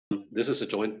This is a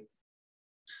joint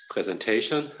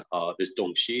presentation with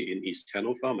Dong Shi in East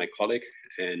Hanover, my colleague,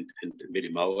 and Willy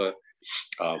Maurer,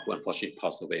 who unfortunately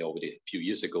passed away already a few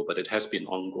years ago, but it has been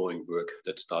ongoing work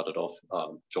that started off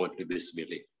jointly with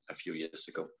Willy a few years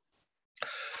ago.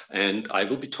 And I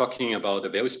will be talking about a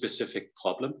very specific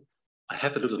problem. I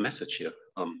have a little message here.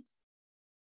 I'm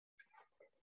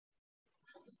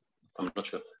not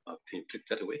sure. Can you click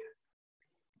that away?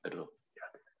 I don't know.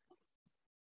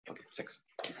 Yeah. Okay, thanks.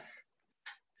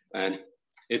 And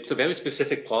it's a very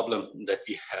specific problem that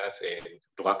we have in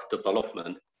drug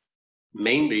development,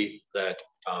 mainly that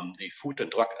the Food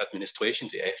and Drug Administration,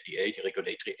 the FDA, the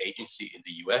regulatory agency in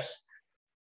the US,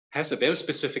 has a very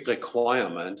specific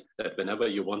requirement that whenever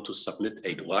you want to submit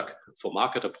a drug for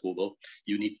market approval,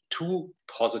 you need 2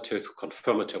 positive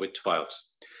confirmatory trials.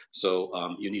 So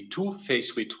you need 2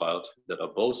 phase 3 trials that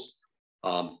are both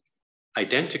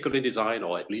identical in design,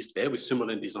 or at least very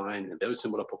similar in design and very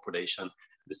similar population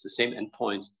with the same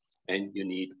endpoints. And you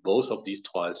need both of these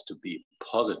trials to be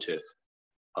positive,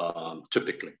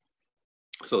 typically.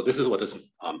 So this is what is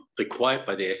required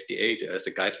by the FDA. There is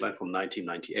a guideline from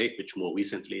 1998, which more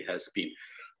recently has been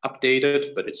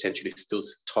updated, but essentially still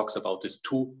talks about this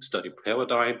 2-study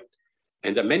paradigm.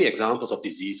 And there are many examples of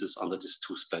diseases under this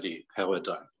 2-study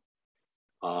paradigm.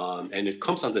 And it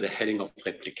comes under the heading of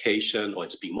replication, or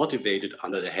it's being motivated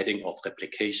under the heading of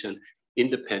replication,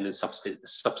 independent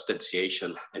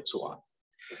substantiation, and so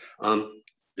on.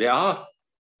 There are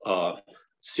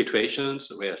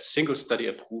situations where single study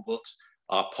approvals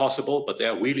are possible, but they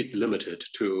are really limited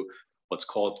to what's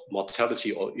called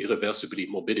mortality or irreversibility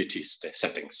morbidity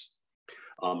settings,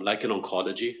 like in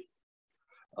oncology.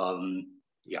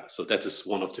 Yeah, so that is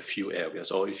one of the few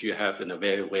areas. Or if you have in a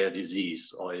very rare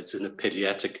disease, or it's in a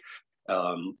pediatric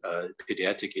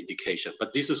indication.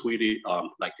 But this is really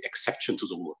like the exception to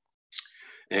the rule.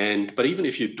 But even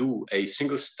if you do a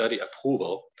single study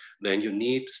approval, then you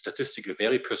need statistically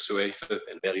very persuasive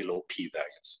and very low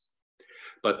p-values.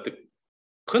 But the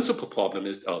principal problem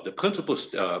is,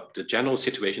 the general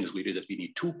situation is really that we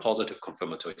need 2 positive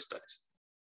confirmatory studies.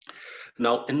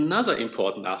 Now, another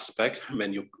important aspect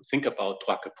when you think about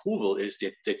drug approval is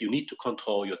that you need to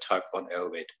control your type 1 error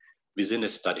rate within a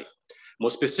study. More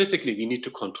specifically, we need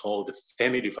to control the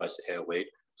family-wise error rate,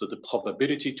 so the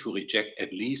probability to reject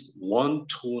at least 1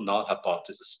 true null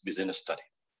hypothesis within a study.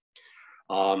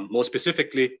 More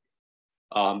specifically,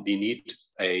 we need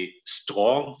a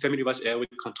strong family-wise error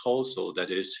rate control. So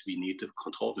that is, we need to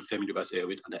control the family-wise error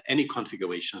rate under any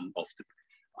configuration of the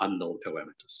unknown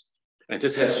parameters. And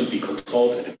this has to be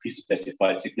controlled at a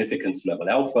pre-specified significance level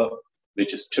alpha,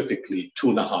 which is typically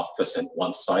 2.5%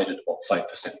 one-sided or 5%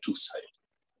 two-sided.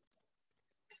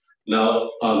 Now,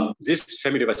 this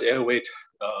family-wise error rate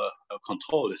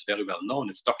control is very well known.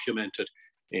 It's documented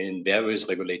in various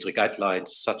regulatory guidelines,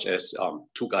 such as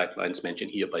 2 guidelines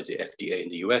mentioned here by the FDA in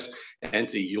the US and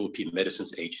the European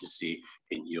Medicines Agency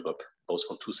in Europe, both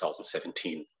from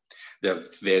 2017. They're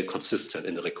very consistent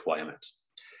in the requirements.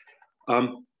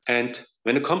 And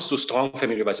when it comes to strong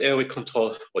family-wise error rate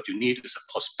control, what you need is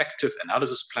a prospective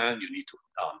analysis plan. You need to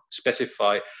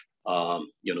specify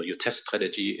your test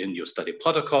strategy in your study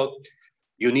protocol.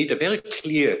 You need a very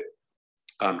clear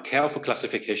careful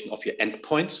classification of your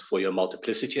endpoints for your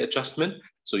multiplicity adjustment.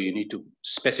 So you need to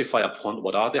specify upfront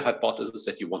what are the hypotheses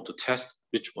that you want to test,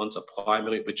 which ones are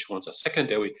primary, which ones are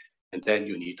secondary, and then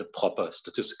you need the proper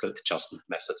statistical adjustment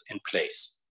methods in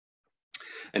place.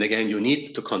 And again, you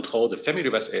need to control the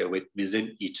family-wise error rate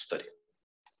within each study.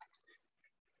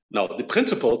 Now, the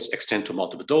principles extend to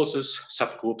multiple doses,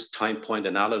 subgroups, time point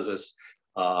analysis,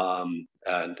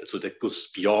 and so that goes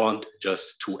beyond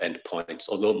just 2 endpoints,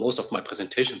 although most of my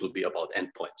presentation will be about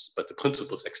endpoints, but the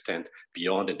principles extend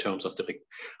beyond in terms of the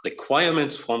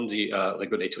requirements from the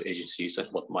regulatory agencies and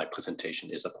what my presentation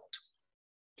is about.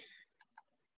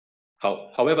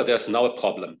 However, there's now a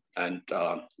problem, and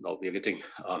now we're getting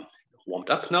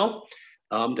warmed up now,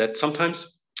 that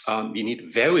sometimes we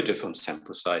need very different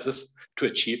sample sizes to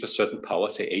achieve a certain power,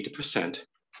 say 80%,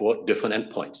 for different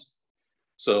endpoints.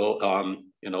 So,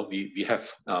 we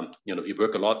have, we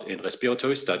work a lot in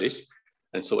respiratory studies.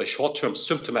 And so a short-term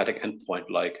symptomatic endpoint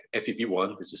like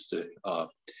FEV1, which is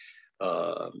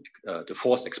the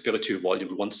forced expiratory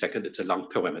volume 1 second, it's a lung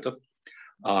parameter.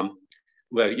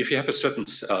 Where if you have a certain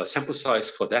sample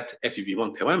size for that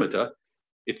FEV1 parameter,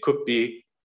 it could be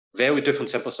very different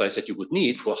sample size that you would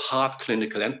need for a hard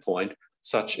clinical endpoint,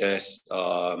 such as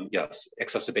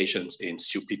exacerbations in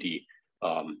COPD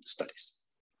studies.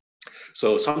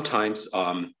 So sometimes,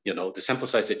 the sample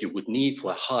size that you would need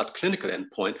for a hard clinical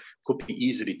endpoint could be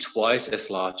easily twice as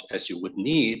large as you would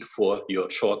need for your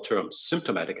short-term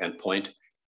symptomatic endpoint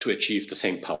to achieve the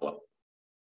same power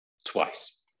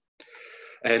twice.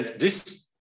 And this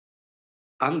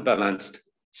unbalanced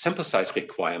sample size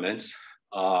requirements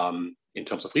in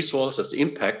terms of resources, the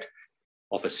impact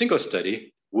of a single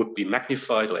study would be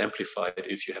magnified or amplified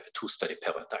if you have a two-study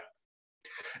paradigm.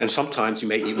 And sometimes you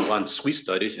may even run 3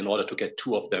 studies in order to get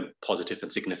 2 of them positive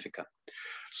and significant.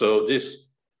 So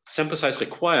this sample size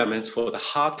requirements for the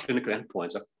hard clinical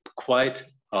endpoints are quite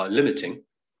limiting.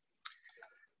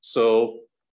 So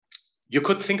you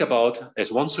could think about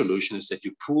as one solution is that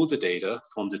you pool the data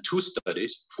from the 2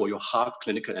 studies for your hard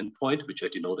clinical endpoint, which are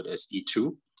denoted as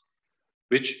E2,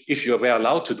 which if you were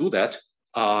allowed to do that,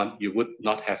 you would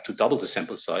not have to double the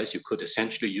sample size. You could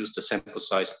essentially use the sample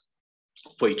size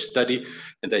for each study,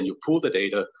 and then you pool the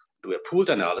data, do a pooled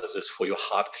analysis for your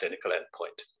hard clinical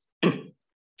endpoint.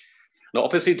 Now,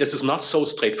 obviously, this is not so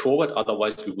straightforward.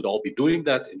 Otherwise, we would all be doing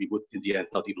that, and we would, in the end,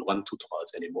 not even run 2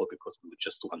 trials anymore because we would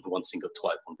just run one single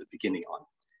trial from the beginning on.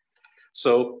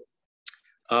 So,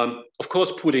 of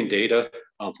course, pooling data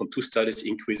from 2 studies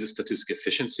increases statistical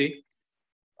efficiency.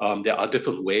 There are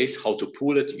different ways how to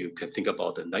pool it. You can think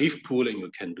about a naive pooling.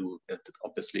 You can do it,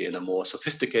 obviously, in a more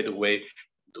sophisticated way,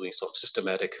 doing some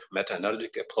systematic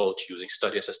meta-analytic approach using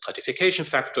studies as stratification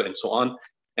factor and so on.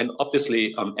 And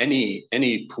obviously,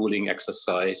 any pooling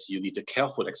exercise, you need a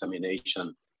careful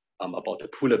examination about the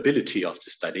poolability of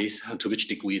the studies and to which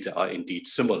degree they are indeed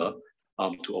similar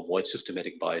to avoid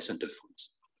systematic bias and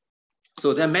difference.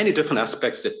 So there are many different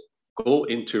aspects that go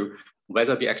into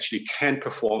whether we actually can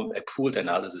perform a pooled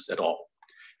analysis at all.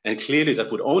 And clearly that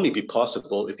would only be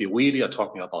possible if we really are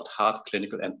talking about hard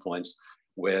clinical endpoints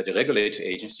where the regulatory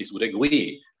agencies would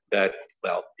agree that,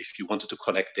 well, if you wanted to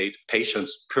collect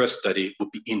patients per study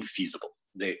would be infeasible.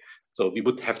 So we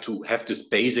would have to have this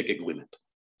basic agreement.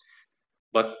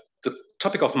 But the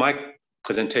topic of my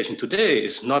presentation today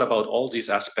is not about all these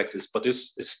aspects, but this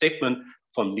is a statement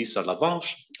from Lisa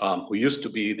Lavanche, who used to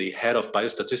be the head of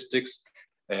biostatistics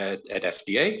at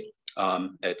FDA,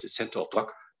 at the Center of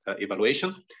Drug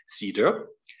Evaluation, CDER.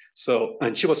 So,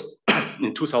 and she was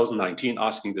in 2019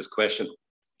 asking this question: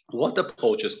 what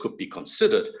approaches could be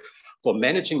considered for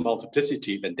managing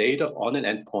multiplicity when data on an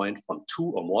endpoint from 2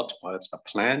 or more trials are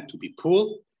planned to be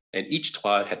pooled and each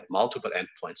trial had multiple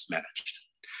endpoints managed?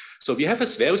 So we have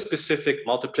this very specific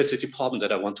multiplicity problem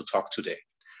that I want to talk today,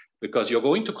 because you're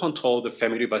going to control the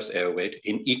family-wise error rate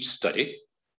in each study.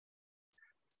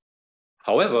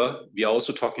 However, we are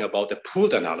also talking about a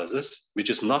pooled analysis, which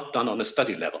is not done on a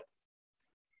study level.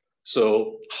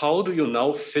 So how do you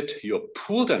now fit your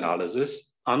pooled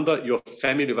analysis under your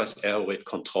family-wise error rate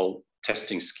control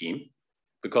testing scheme?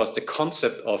 Because the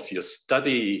concept of your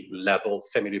study level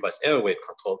family-wise error rate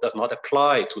control does not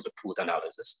apply to the pooled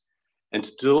analysis. And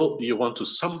still you want to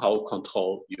somehow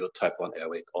control your type 1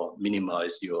 error rate or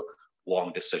minimize your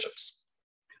wrong decisions.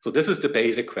 So this is the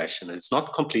basic question. It's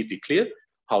not completely clear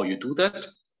how you do that.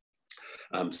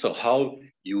 So how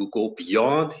you go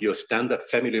beyond your standard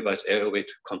family-wise error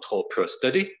rate control per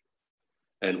study,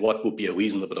 and what would be a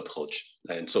reasonable approach.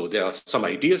 And so there are some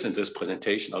ideas in this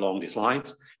presentation along these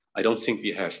lines. I don't think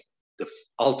we have the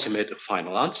ultimate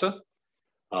final answer.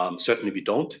 Certainly we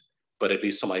don't, but at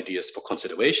least some ideas for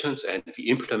considerations. And we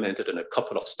implemented in a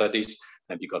couple of studies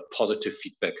and we got positive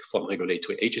feedback from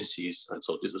regulatory agencies. And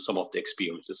so this is some of the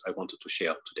experiences I wanted to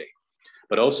share today.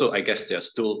 But also, I guess there's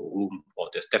still room, or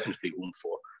there's definitely room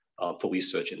for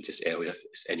research in this area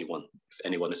if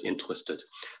anyone is interested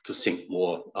to think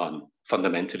more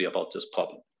fundamentally about this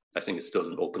problem. I think it's still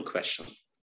an open question.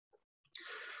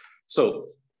 So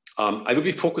I will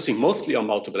be focusing mostly on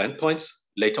multiple endpoints.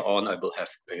 Later on, I will have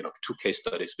 2 case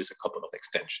studies with a couple of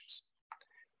extensions.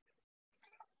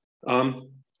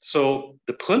 So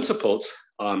the principles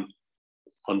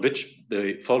on which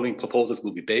the following proposals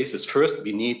will be based is: first,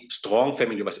 we need strong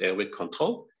family-wise error rate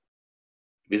control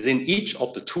within each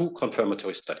of the 2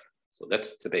 confirmatory studies. So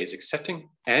that's the basic setting.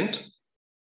 And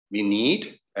we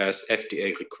need, as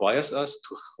FDA requires us,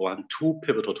 to run 2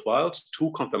 pivotal trials,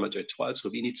 2 confirmatory trials. So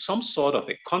we need some sort of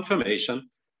a confirmation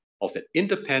of an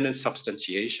independent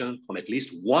substantiation from at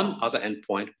least one other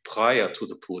endpoint prior to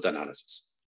the pooled analysis.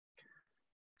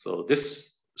 So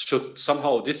this should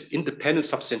somehow, this independent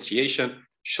substantiation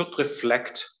should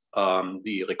reflect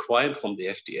the requirement from the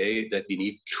FDA that we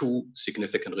need 2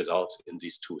 significant results in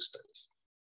these 2 studies.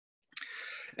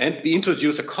 And we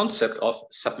introduce a concept of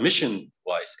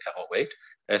submission-wise error rate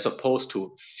as opposed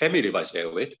to family-wise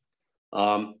error rate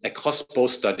across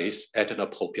both studies at an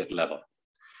appropriate level.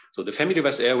 So the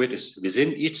family-wise error rate is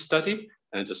within each study,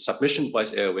 and the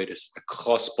submission-wise error rate is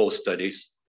across both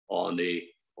studies on the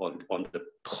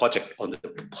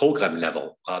program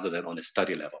level rather than on the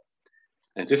study level.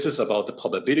 And this is about the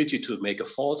probability to make a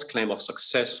false claim of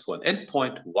success for an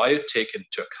endpoint while taking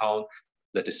into account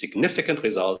that a significant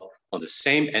result on the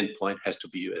same endpoint has to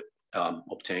be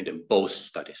obtained in both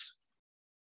studies.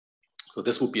 So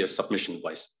this would be a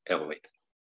submission-wise error rate.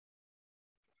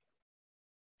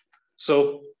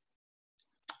 So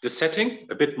the setting,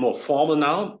 a bit more formal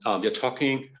now. We're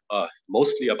talking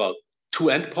mostly about two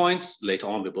endpoints. Later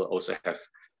on, we will also have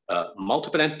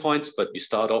multiple endpoints, but we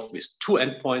start off with two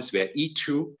endpoints where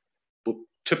E2 would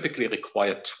typically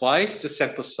require twice the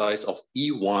sample size of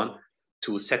E1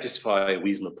 to satisfy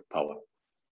reasonable power.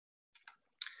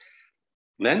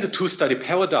 And then the two-study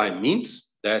paradigm means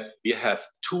that we have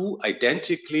two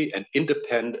identically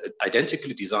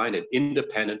designed and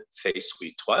independent phase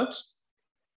 3 trials.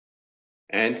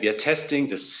 And we are testing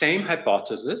the same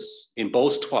hypothesis in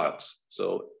both trials.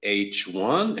 So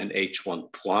H1 and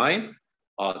H1 prime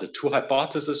are the two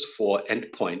hypotheses for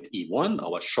endpoint E1,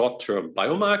 our short-term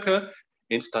biomarker,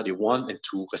 in study 1 and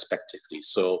 2 respectively.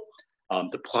 So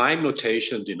the prime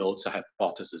notation denotes a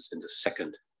hypothesis in the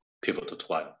second pivotal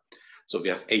trial. So we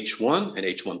have H1 and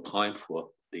H1 prime for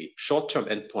the short-term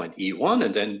endpoint E1,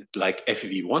 and then like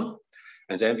FEV1.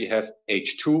 And then we have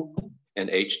H2 and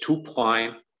H2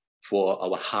 prime for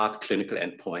our hard clinical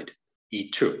endpoint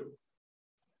E2.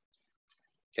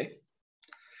 Okay.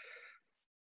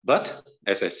 But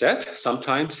as I said,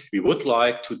 sometimes we would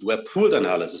like to do a pooled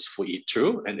analysis for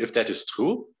E2. And if that is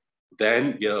true,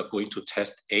 then we are going to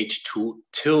test H2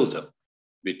 tilde,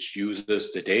 which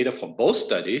uses the data from both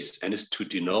studies and is to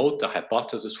denote the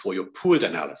hypothesis for your pooled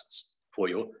analysis for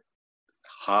your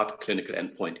hard clinical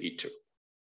endpoint E2.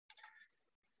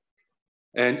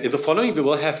 And in the following, we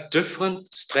will have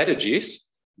different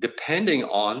strategies depending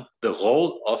on the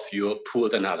role of your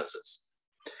pooled analysis.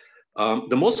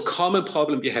 The most common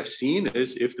problem we have seen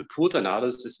is if the pooled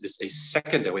analysis is a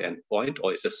secondary endpoint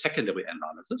or is a secondary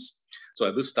analysis. So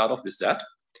I will start off with that,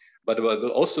 but I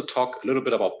will also talk a little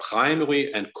bit about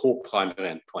primary and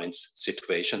co-primary endpoints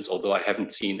situations, although I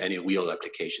haven't seen any real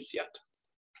applications yet.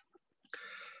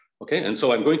 Okay, and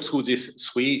so I'm going through these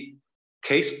three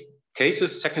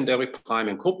cases, secondary, prime,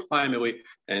 and co-primary,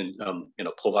 and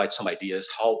provide some ideas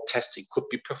how testing could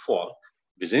be performed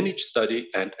within each study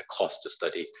and across the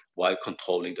study while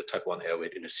controlling the type 1 error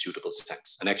rate in a suitable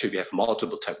sense. And actually, we have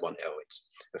multiple type 1 error rates,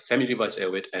 a family-wise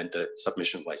error rate and a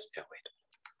submission-wise error rate.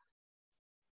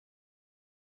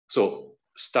 So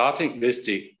starting with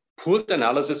the pooled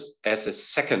analysis as a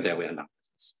secondary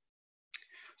analysis.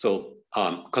 So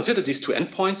consider these two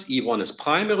endpoints. E1 is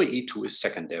primary, E2 is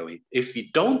secondary. If we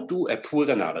don't do a pooled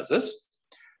analysis,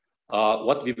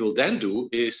 what we will then do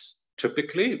is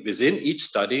typically within each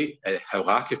study a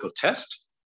hierarchical test.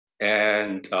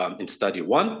 And in study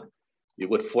 1, you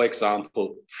would, for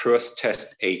example, first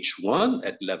test H1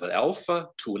 at level alpha,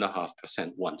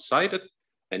 2.5% one-sided.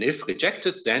 And if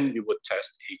rejected, then you would test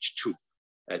H2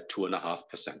 at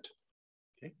 2.5%.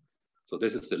 So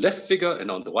this is the left figure,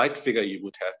 and on the right figure, you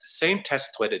would have the same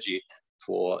test strategy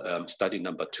for study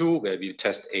number 2, where we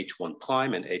test H1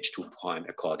 prime and H2 prime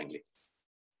accordingly.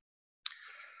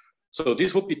 So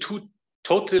these would be two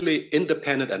totally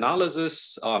independent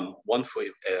analyses, one for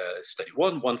study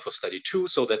 1, one for study 2,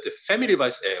 so that the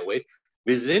family-wise error rate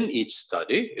within each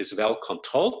study is well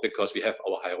controlled because we have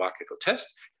our hierarchical test.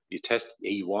 We test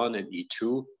E1 and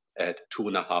E2 at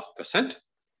 2.5%.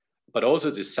 But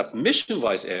also the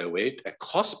submission-wise error rate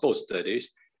across both studies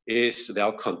is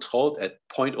well controlled at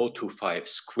 0.025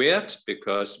 squared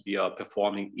because we are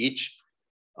performing each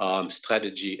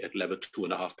strategy at level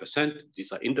 2.5%.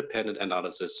 These are independent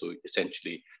analysis, so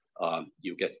essentially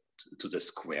you get to the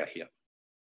square here.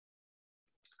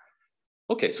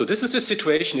 Okay, so this is the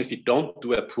situation if we don't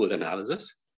do a pooled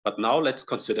analysis, but now let's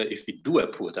consider if we do a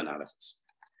pooled analysis.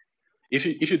 If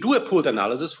you do a pooled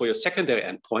analysis for your secondary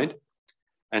endpoint,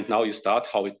 and now you start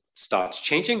how it starts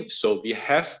changing. So we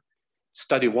have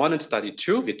study 1 and study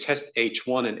 2, we test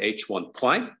H1 and H1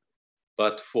 prime.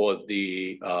 But for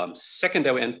the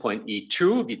secondary endpoint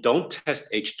E2, we don't test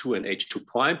H2 and H2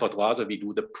 prime, but rather we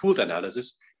do the pooled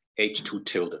analysis H2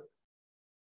 tilde.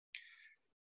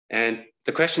 And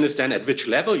the question is then at which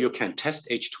level you can test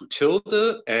H2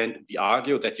 tilde, and we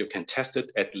argue that you can test it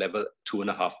at level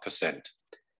 2.5%.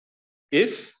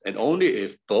 If and only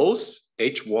if both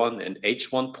H1 and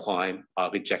H1 prime are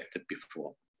rejected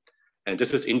before. And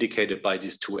this is indicated by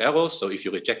these two arrows. So if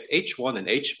you reject H1 and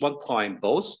H1 prime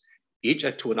both, each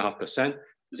at 2.5%,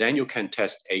 then you can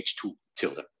test H2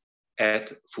 tilde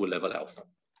at full level alpha.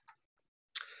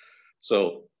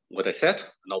 So what I said,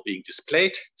 now being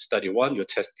displayed, study 1, you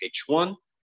test H1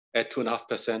 at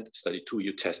 2.5%, study 2,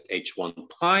 you test H1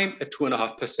 prime at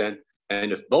 2.5%,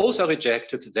 And if both are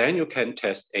rejected, then you can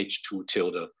test H2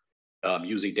 tilde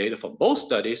using data from both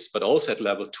studies, but also at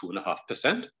level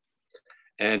 2.5%.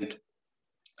 And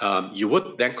you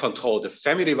would then control the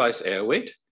family-wise error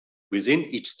weight within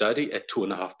each study at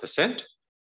 2.5%.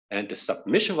 And the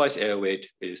submission-wise error weight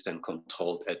is then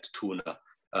controlled at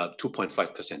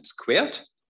 2.5% squared.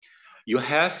 You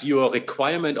have your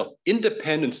requirement of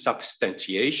independent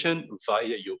substantiation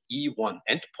via your E1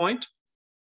 endpoint.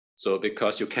 So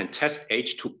because you can test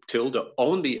H2 tilde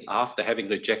only after having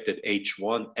rejected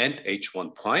H1 and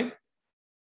H1 prime.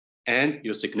 And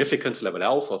your significance level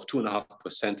alpha of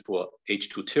 2.5% for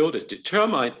H2 tilde is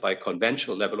determined by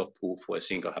conventional level of proof for a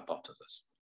single hypothesis.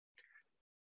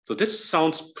 So this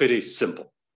sounds pretty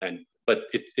simple, but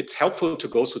it's helpful to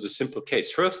go through the simple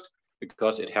case first,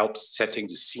 because it helps setting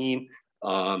the scene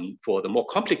for the more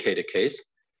complicated case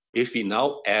if we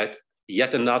now add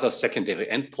yet another secondary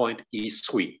endpoint,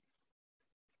 E3.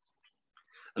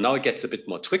 And now it gets a bit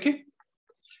more tricky.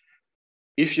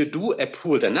 If you do a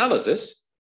pooled analysis,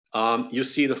 you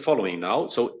see the following now.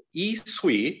 So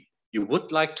E3, you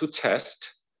would like to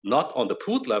test not on the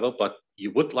pooled level, but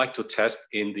you would like to test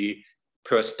in the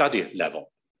per study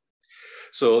level.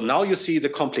 So now you see the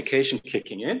complication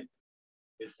kicking in,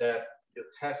 is that you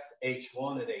test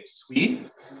H1 and H3,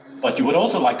 but you would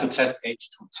also like to test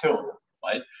H2 tilde,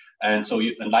 right? And so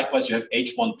and likewise, you have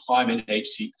H1 prime and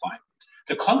H3 prime.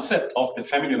 The concept of the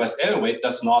family-wise error weight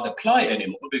does not apply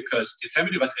anymore, because the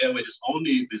family-wise error weight is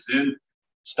only within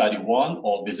study 1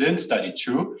 or within study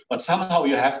 2, but somehow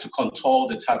you have to control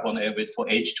the type 1 error weight for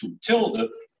H2 tilde,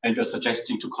 and you're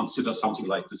suggesting to consider something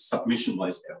like the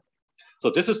submission-wise error. So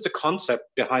this is the concept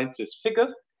behind this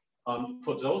figure.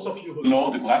 For those of you who know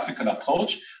the graphical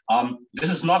approach, this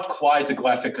is not quite a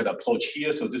graphical approach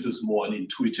here, so this is more an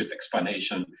intuitive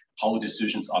explanation how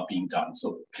decisions are being done.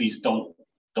 So please don't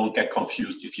get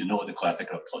confused if you know the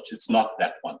graphical approach. It's not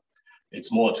that one.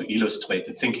 It's more to illustrate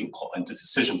the thinking and the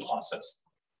decision process.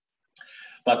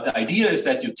 But the idea is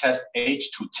that you test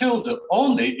H2 tilde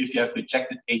only if you have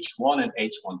rejected H1 and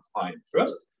H1 prime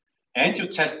first, and you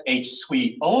test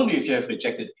H3 only if you have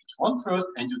rejected H1 first,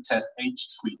 and you test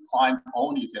H3 prime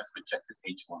only if you have rejected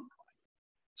H1 prime.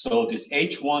 So this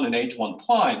H1 and H1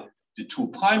 prime, the two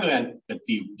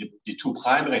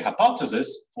primary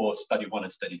hypotheses for study 1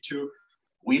 and study 2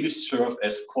 really serve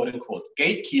as quote unquote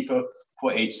gatekeeper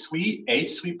for H3,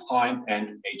 H3 prime, and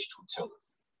H2 tilde.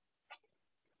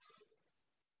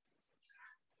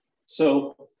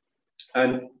 So,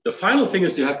 and the final thing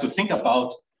is you have to think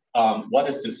about what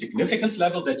is the significance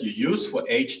level that you use for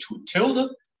H2 tilde?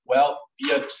 Well,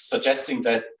 we are suggesting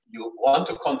that you want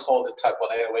to control the type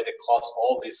 1 error weight across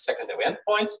all these secondary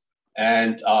endpoints.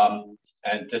 And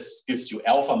this gives you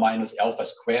alpha minus alpha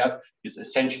squared is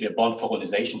essentially a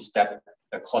Bonferonization step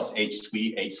across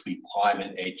H3, H3 prime,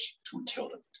 and H2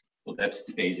 tilde. So that's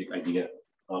the basic idea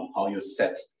how you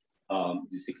set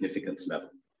the significance level.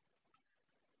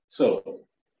 So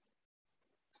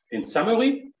in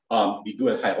summary, we do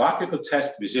a hierarchical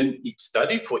test within each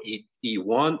study for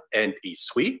E1 and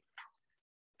E3.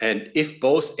 And if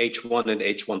both H1 and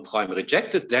H1 prime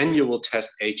rejected, then you will test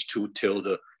H2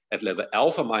 tilde at level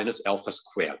alpha minus alpha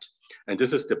squared. And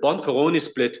this is the Bonferroni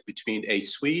split between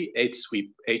H3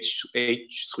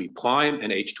 prime,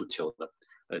 and H2 tilde.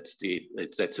 That's the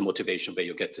motivation where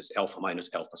you get this alpha minus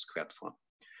alpha squared from.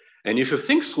 And if you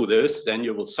think through this, then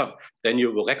you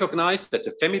will recognize that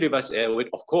the family-wise error weight,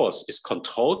 of course, is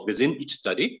controlled within each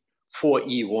study for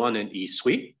E1 and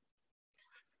E3.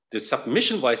 The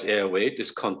submission-wise error weight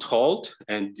is controlled,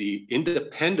 and the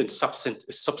independent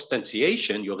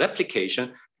substantiation, your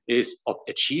replication, is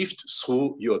achieved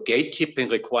through your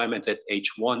gatekeeping requirement that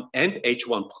H1 and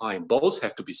H1 prime both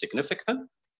have to be significant.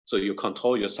 So you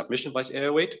control your submission-wise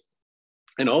error weight.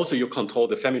 And also you control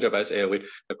the family-wise error weight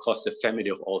across the family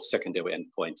of all secondary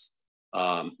endpoints,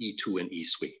 E2 and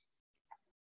E3.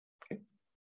 Okay.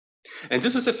 And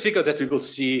this is a figure that we will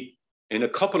see in a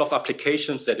couple of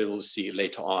applications that we will see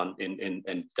later on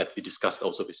and that we discussed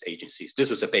also with agencies.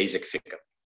 This is a basic figure.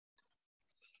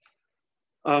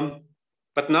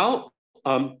 But now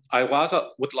I rather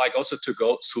would like also to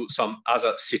go through some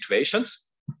other situations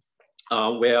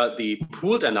where the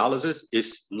pooled analysis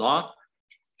is not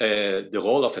the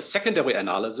role of a secondary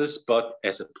analysis, but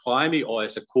as a primary or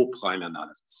as a co-primary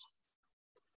analysis.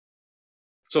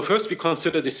 So first we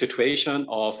consider the situation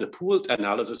of the pooled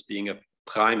analysis being a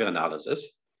primary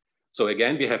analysis. So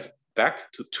again, we have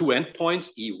back to two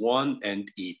endpoints, E1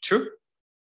 and E2.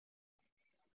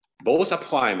 Both are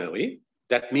primary.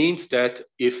 That means that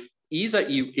if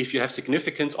you have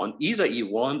significance on either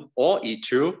E1 or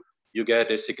E2, you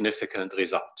get a significant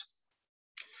result.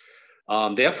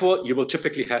 Therefore, you will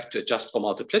typically have to adjust for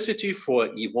multiplicity for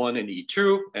E1 and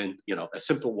E2. And a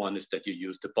simple one is that you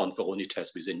use the Bonferroni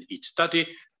test within each study.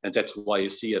 And that's why you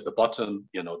see at the bottom,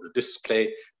 the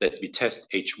display that we test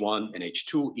H1 and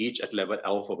H2 each at level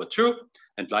alpha over 2,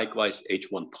 and likewise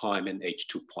H1 prime and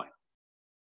H2 prime.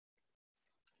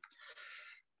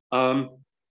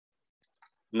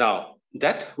 Now,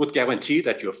 that would guarantee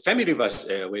that your family-wise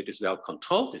error rate is well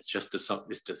controlled. It's just a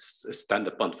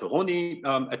standard Bonferroni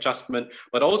adjustment,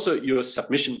 but also your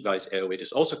submission-wise error rate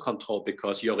is also controlled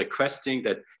because you're requesting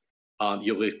that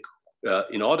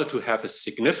in order to have a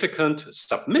significant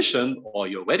submission or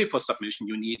you're ready for submission,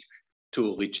 you need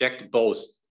to reject both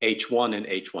H1 and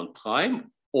H1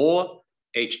 prime or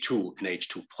H2 and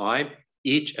H2 prime,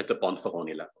 each at the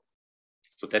Bonferroni level.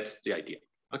 So that's the idea.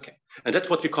 Okay, and that's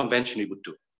what we conventionally would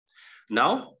do.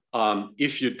 Now,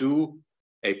 if you do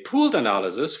a pooled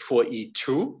analysis for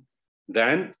E2,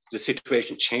 then the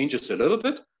situation changes a little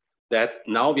bit, that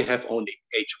now we have only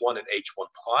H1 and H1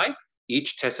 prime,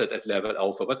 each tested at level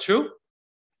alpha over 2.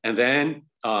 And then,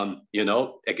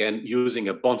 again, using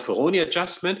a Bonferroni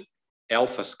adjustment,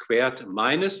 alpha squared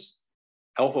minus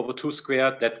alpha over 2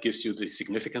 squared, that gives you the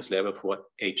significance level for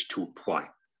H2 prime.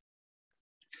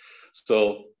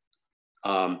 So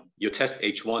you test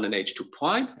H1 and H2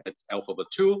 prime at alpha over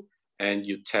 2, and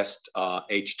you test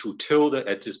H2 tilde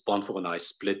at this Bonferroni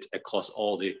split across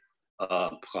all the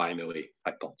primary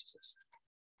hypotheses.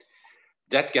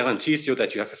 That guarantees you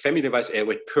that you have a family-wise error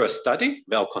rate per study,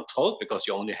 well controlled, because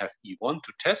you only have E1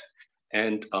 to test,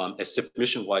 and a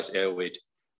submission-wise error rate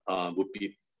would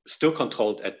be still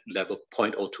controlled at level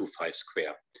 0.025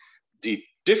 square. The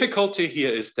difficulty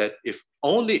here is that if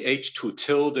only H2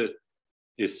 tilde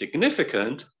is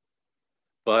significant,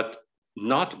 but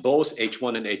not both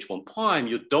H1 and H1 prime,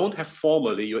 you don't have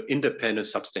formally your independent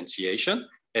substantiation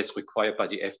as required by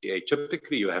the FDA.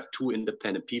 Typically, you have two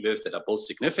independent p-values that are both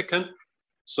significant.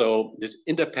 So this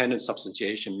independent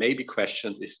substantiation may be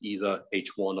questioned if either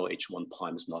H1 or H1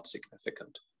 prime is not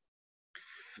significant.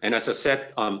 And as I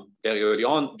said very early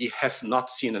on, we have not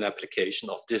seen an application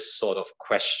of this sort of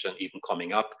question even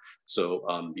coming up.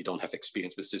 So we don't have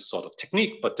experience with this sort of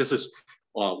technique, but this is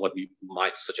what we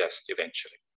might suggest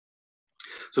eventually.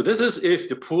 So this is if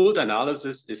the pooled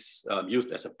analysis is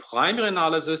used as a primary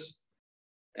analysis,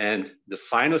 and the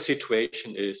final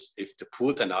situation is if the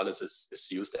pooled analysis is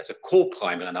used as a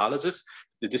co-primary analysis.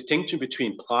 The distinction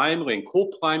between primary and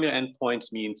co-primary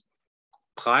endpoints means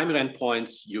primary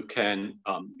endpoints you can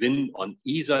win on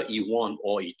either E1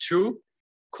 or E2.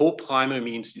 Co-primary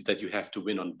means that you have to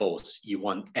win on both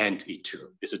E1 and E2.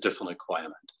 It's a different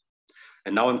requirement.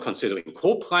 And now I'm considering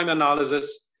co-primary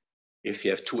analysis. If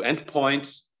you have two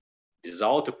endpoints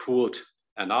without a pooled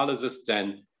analysis,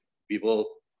 then we will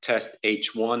test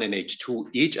H1 and H2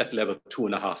 each at level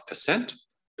 2.5%.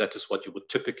 That is what you would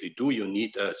typically do. You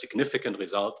need a significant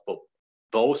result for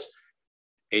both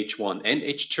H1 and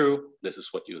H2. This is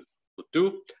what you would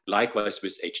do. Likewise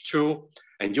with H2.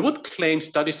 And you would claim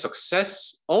study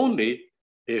success only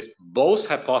if both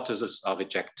hypotheses are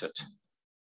rejected.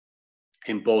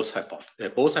 In both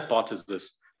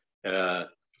hypotheses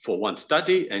for one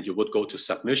study, and you would go to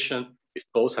submission if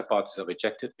both hypotheses are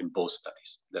rejected in both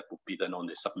studies. That would be then on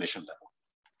the submission level.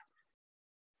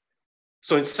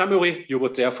 So in summary, you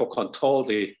would therefore control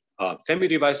the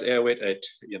family-wise error rate at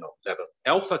level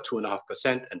alpha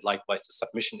 2.5%, and likewise the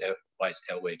submission-wise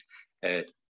error rate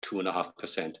at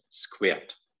 2.5%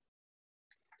 squared.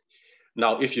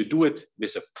 Now, if you do it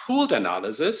with a pooled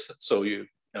analysis, so you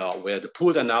where the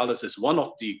pooled analysis is one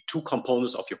of the two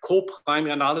components of your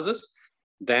co-primary analysis,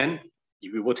 then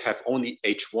you would have only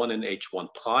H1 and H1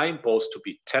 prime, both to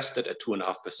be tested at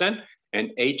 2.5%,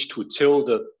 and H2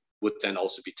 tilde would then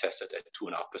also be tested at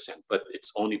 2.5%, but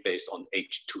it's only based on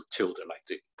H2 tilde, like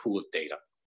the pooled data.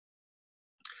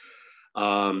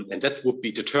 And that would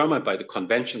be determined by the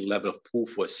conventional level of proof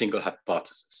for a single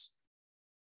hypothesis.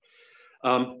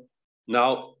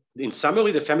 Now, in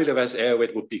summary, the family-wise error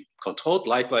rate would be controlled,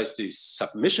 likewise the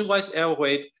submission-wise error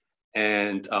rate,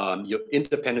 and your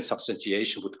independent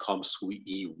substantiation would come through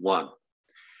E1.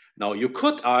 Now, you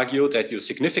could argue that your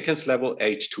significance level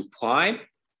H2 prime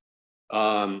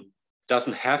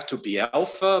doesn't have to be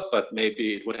alpha, but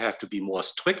maybe it would have to be more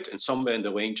strict and somewhere in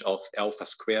the range of alpha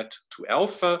squared to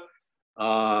alpha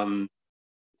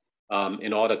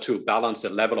in order to balance the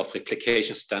level of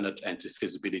replication standard and the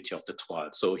feasibility of the trial.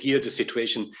 So here the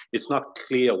situation, it's not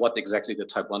clear what exactly the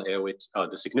type 1 error rate,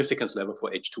 the significance level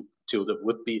for H2 tilde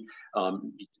would be.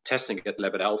 Testing at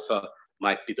level alpha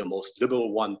might be the most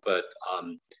liberal one, but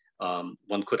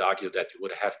one could argue that you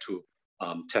would have to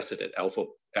test it at alpha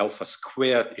alpha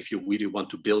squared if you really want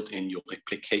to build in your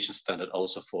replication standard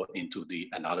also into the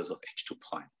analysis of H2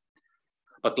 prime.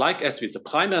 But like as with the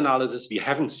primary analysis, we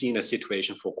haven't seen a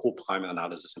situation for co-primary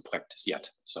analysis in practice yet.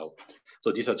 So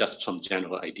these are just some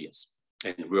general ideas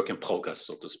and work in progress,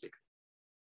 so to speak.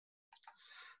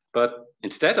 But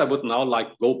instead, I would now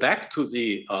like go back to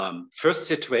the first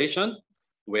situation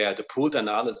where the pooled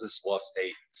analysis was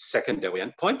a secondary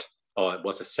endpoint, or it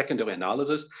was a secondary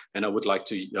analysis. And I would like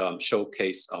to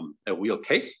showcase a real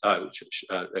case, a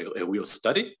real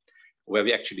study, where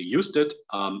we actually used it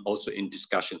also in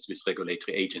discussions with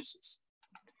regulatory agencies.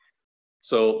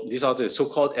 So these are the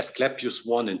so-called Asclepius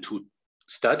 1 and 2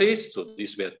 studies. So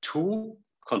these were 2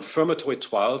 confirmatory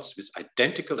trials with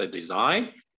identical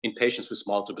design in patients with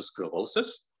multiple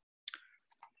sclerosis.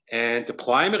 And the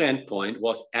primary endpoint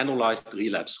was annualized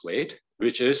relapse rate,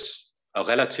 which is a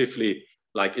relatively,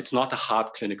 like, it's not a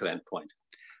hard clinical endpoint.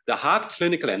 The hard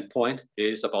clinical endpoint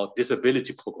is about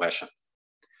disability progression.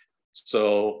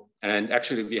 So, and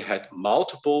actually we had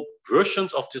multiple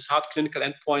versions of this hard clinical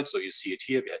endpoint. So you see it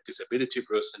here, we had disability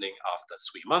worsening after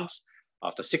 3 months,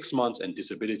 after 6 months, and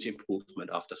disability improvement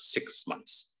after 6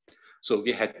 months. So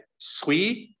we had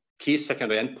 3 key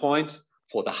secondary endpoints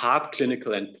for the hard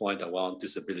clinical endpoint around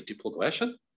disability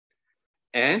progression.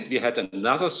 And we had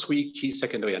another 3 key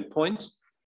secondary endpoints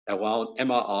around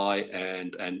MRI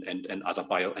and other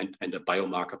and a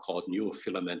biomarker called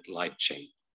neurofilament light chain.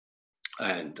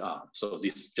 And so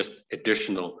these just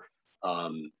additional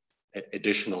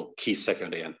key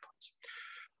secondary endpoints.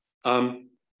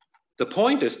 The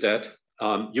point is that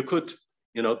you could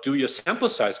do your sample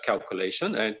size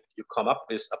calculation and you come up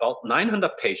with about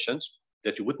 900 patients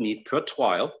that you would need per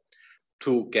trial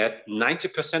to get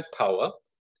 90% power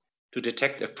to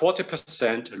detect a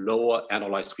 40% lower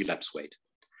annualized relapse rate,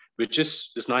 which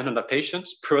is this 900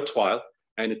 patients per trial,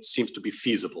 and it seems to be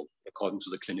feasible according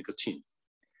to the clinical team.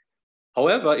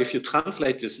 However, if you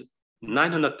translate this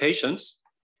 900 patients,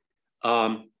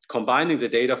 combining the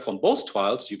data from both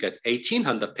trials, you get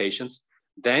 1,800 patients,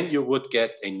 then you would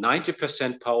get a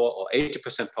 90% power or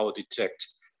 80% power detect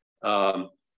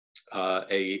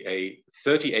a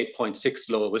 38.6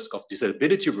 lower risk of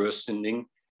disability worsening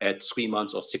at 3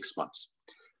 months or 6 months.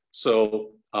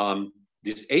 So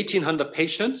these 1,800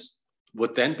 patients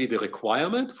would then be the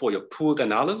requirement for your pooled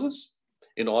analysis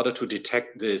in order to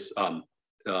detect this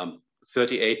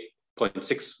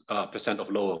 38.6%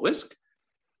 of lower risk.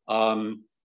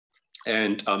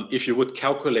 If you would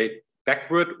calculate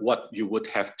backward what you would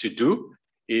have to do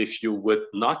if you would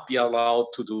not be allowed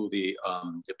to do the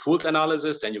pooled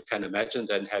analysis, then you can imagine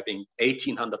then having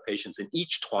 1,800 patients in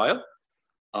each trial.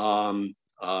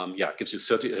 Gives you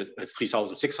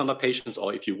 3,600 patients,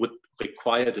 or if you would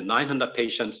require the 900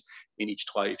 patients in each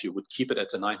trial, if you would keep it at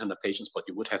the 900 patients, but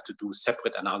you would have to do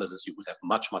separate analysis, you would have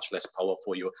much, much less power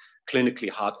for your clinically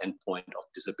hard endpoint of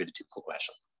disability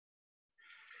progression.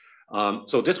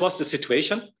 So this was the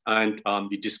situation, and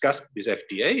we discussed with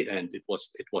FDA, and it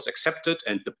was accepted,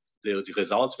 and the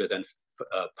results were then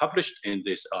published in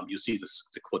this. You see this,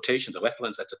 the quotation, the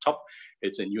reference at the top.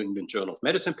 It's a New England Journal of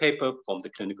Medicine paper from the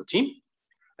clinical team,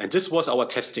 and this was our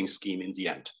testing scheme in the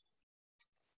end.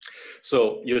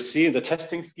 So you see in the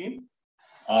testing scheme,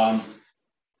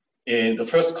 in the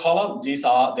first column, these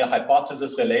are the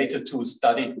hypotheses related to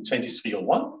study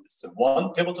 2301. It's the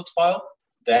one pivotal trial.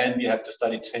 Then we have the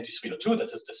study 2302.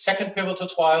 This is the second pivotal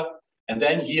trial. And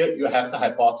then here you have the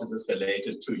hypothesis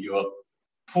related to your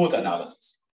pooled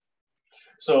analysis.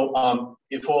 So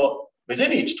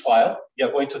within each trial, you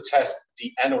are going to test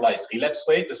the annualized relapse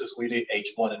rate. This is really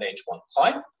H1 and H1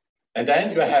 prime. And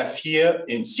then you have here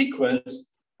in sequence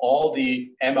all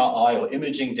the MRI or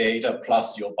imaging data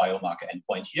plus your biomarker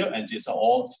endpoint here. And these are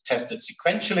all tested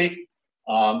sequentially.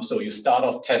 So you start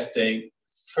off testing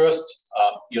first,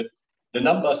 the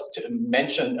numbers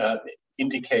mentioned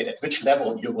indicate at which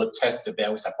level you would test the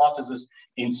various hypotheses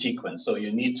in sequence. So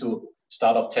you need to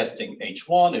start off testing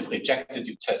H1. If rejected,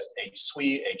 you test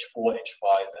H3, H4,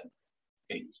 H5,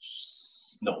 and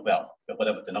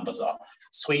whatever the numbers are,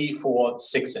 3, 4,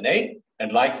 6, and 8.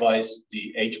 And likewise,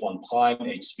 the H1 prime,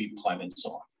 H3 prime, and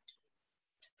so on.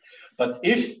 But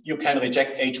if you can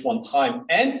reject H1 prime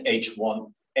and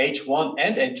H1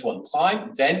 and H1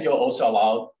 prime, then you're also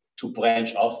allowed to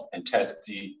branch off and test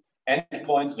the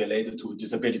endpoints related to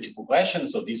disability progression.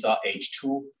 So these are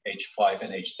H2, H5,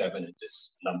 and H7 in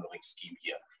this numbering scheme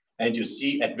here. And you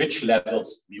see at which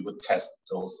levels we would test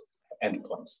those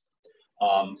endpoints.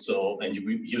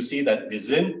 You see that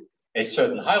within a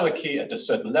certain hierarchy at a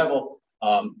certain level,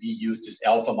 we use this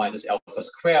alpha minus alpha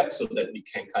squared so that we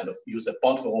can kind of use a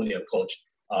Bonferroni approach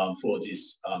for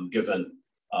this given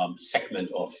segment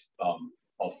of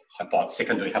of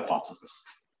secondary hypothesis.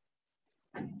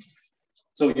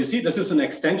 So you see, this is an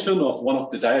extension of one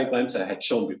of the diagrams I had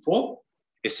shown before.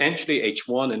 Essentially,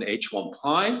 H1 and H1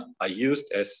 prime are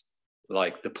used as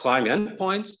like the primary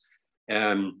endpoints.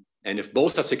 And if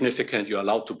both are significant, you're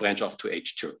allowed to branch off to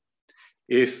H2.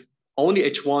 If only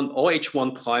H1 or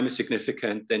H1 prime is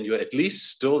significant, then you're at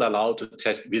least still allowed to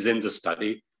test within the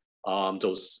study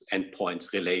those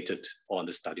endpoints related on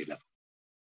the study level.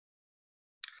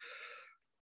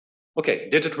 Okay,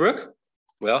 did it work?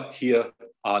 Well, here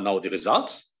are now the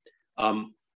results.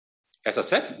 As I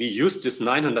said, we used this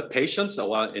 900 patients,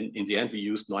 or in the end, we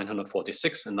used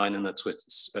 946 and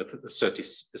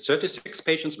 936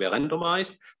 patients were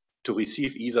randomized to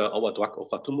receive either our drug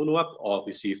ofatumumab or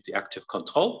receive the active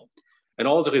control. And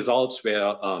all the results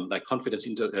were like confidence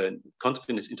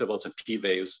intervals and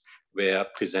p-values were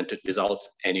presented without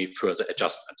any further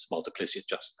adjustments, multiplicity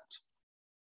adjustments.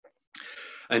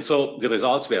 And so the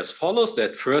results were as follows,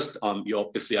 that first, you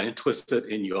obviously are interested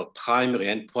in your primary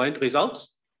endpoint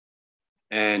results.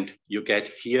 And you get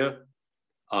here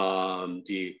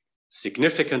the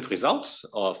significant results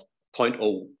of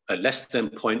less than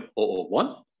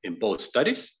 0.001 in both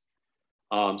studies.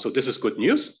 So this is good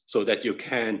news, so that you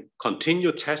can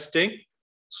continue testing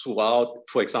throughout,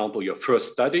 for example, your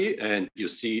first study, and you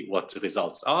see what the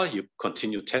results are. You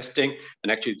continue testing,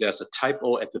 and actually there's a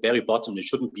typo at the very bottom. It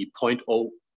shouldn't be 0.012,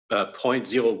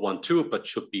 but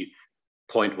should be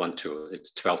 0.12,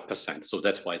 it's 12%. So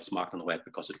that's why it's marked in red,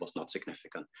 because it was not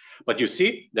significant. But you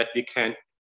see that we can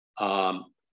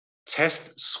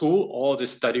test through all the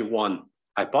study one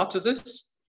hypothesis,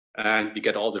 and we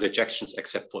get all the rejections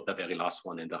except for the very last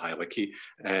one in the hierarchy.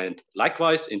 And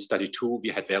likewise, in study two, we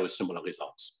had very similar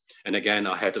results. And again,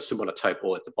 I had a similar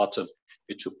typo at the bottom.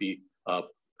 It should be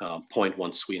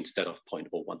 0.13 instead of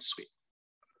 0.013.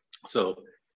 So,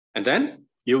 and then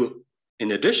you,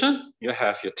 in addition, you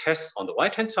have your tests on the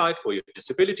right-hand side for your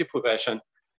disability progression,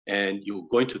 and you're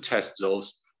going to test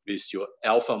those with your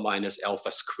alpha minus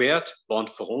alpha squared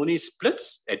Born-Ferroni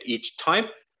splits at each time.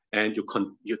 And you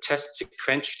test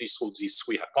sequentially through these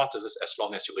three hypotheses as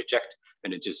long as you reject.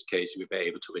 And in this case, we were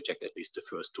able to reject at least the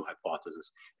first two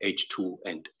hypotheses, H2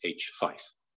 and H5.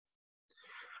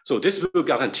 So this will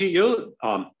guarantee you,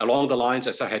 along the lines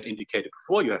as I had indicated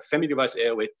before, you have family-wise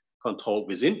error rate control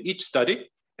within each study,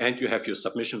 and you have your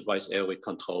submission-wise error rate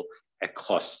control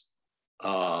across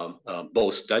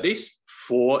both studies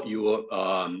for your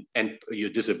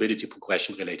disability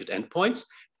progression-related endpoints.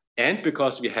 And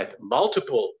because we had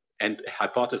multiple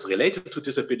hypotheses related to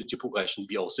disability progression,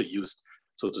 we also used,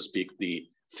 so to speak, the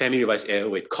family-wise error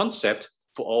rate concept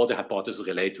for all the hypotheses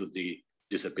related to the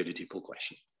disability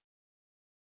progression.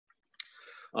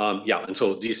 And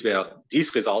so these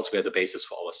results were the basis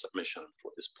for our submission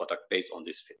for this product based on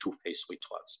these two phase 3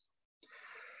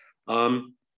 trials.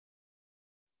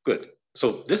 Good.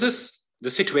 So this is the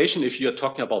situation if you're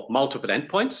talking about multiple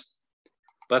endpoints,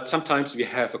 but sometimes we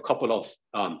have a couple of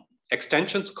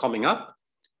extensions coming up.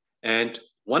 And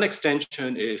one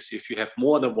extension is if you have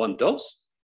more than one dose,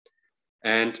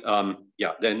 and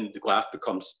then the graph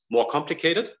becomes more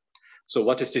complicated. So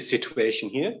what is the situation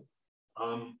here?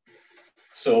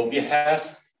 So we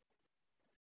have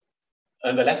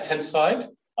on the left-hand side,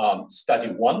 study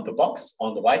 1, the box.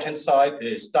 On the right-hand side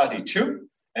is study 2.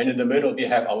 And in the middle, we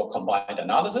have our combined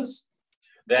analysis.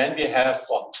 Then we have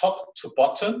from top to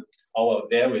bottom, our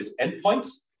various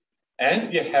endpoints. And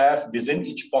we have within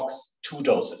each box 2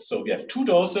 doses. So we have 2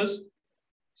 doses,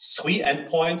 3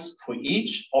 endpoints for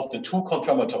each of the 2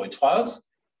 confirmatory trials,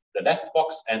 the left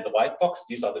box and the right box.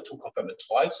 These are the 2 confirmatory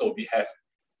trials. So we have,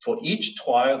 for each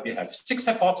trial, we have 6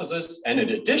 hypotheses. And in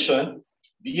addition,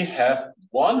 we have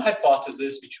 1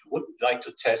 hypothesis which we would like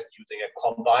to test using a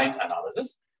combined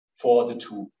analysis for the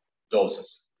 2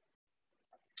 doses.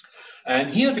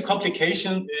 And here the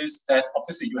complication is that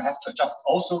obviously you have to adjust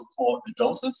also for the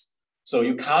doses. So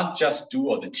you can't just do,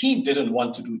 or the team didn't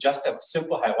want to do just a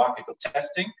simple hierarchical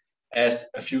testing as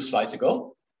a few slides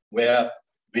ago, where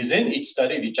within each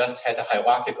study we just had a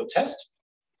hierarchical test.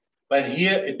 But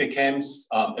here it becomes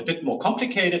a bit more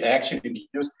complicated. Actually, we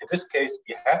use, in this case,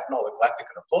 we have now a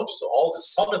graphical approach. So all the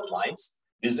solid lines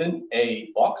within a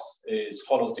box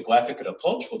follows the graphical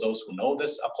approach for those who know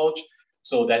this approach,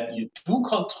 so that you do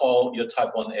control your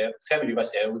type 1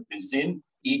 family-wise error within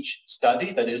each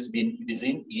study, that is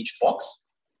within each box.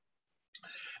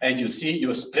 And you see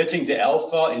you're splitting the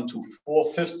alpha into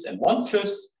 4/5 and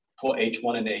 1/5 for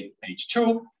H1 and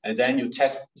H2, and then you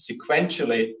test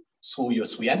sequentially through your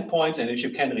 3 endpoints. And if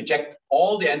you can reject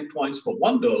all the endpoints for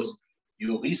 1 dose,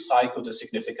 you recycle the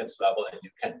significance level and you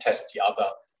can test the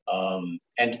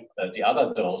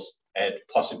other dose at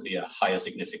possibly a higher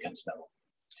significance level.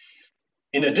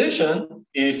 In addition,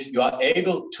 if you are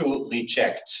able to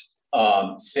reject,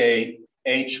 say,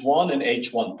 H1 and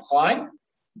H1 prime,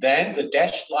 then the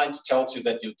dashed lines tells you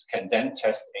that you can then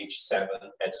test H7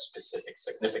 at a specific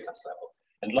significance level.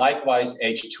 And likewise,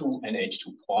 H2 and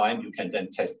H2 prime, you can then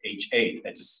test H8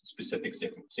 at a specific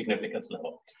significance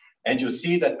level. And you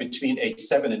see that between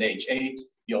H7 and H8,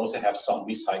 you also have some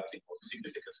recycling of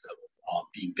significance level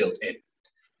being built in.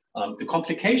 The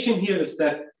complication here is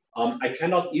that I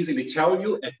cannot easily tell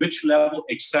you at which level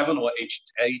H7 or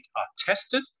H8 are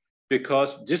tested,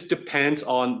 because this depends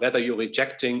on whether you're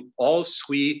rejecting all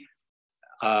three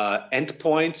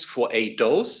endpoints for a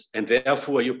dose, and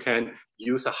therefore you can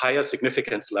use a higher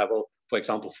significance level, for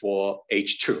example, for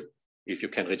H2. If you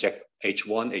can reject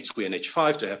H1, H3, and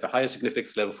H5 to have a higher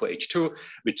significance level for H2,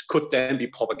 which could then be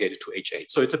propagated to H8.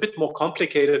 So it's a bit more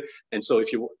complicated. And so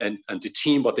if you, and the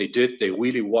team, what they did, they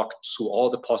really walked through all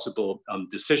the possible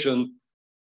decision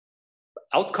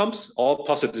outcomes, all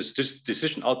possible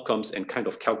decision outcomes, and kind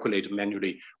of calculated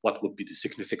manually what would be the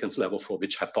significance level for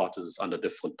which hypothesis under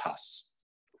different paths.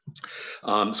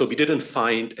 So we didn't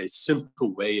find a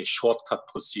simple way, a shortcut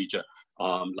procedure,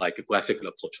 like a graphical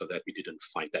approach for that. We didn't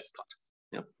find that part.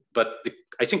 Yeah. But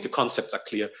I think the concepts are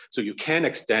clear. So you can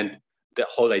extend the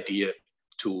whole idea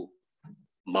to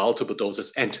multiple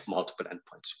doses and multiple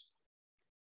endpoints.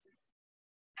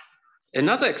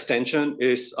 Another extension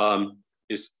is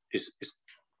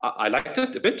I liked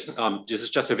it a bit. This is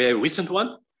just a very recent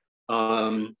one,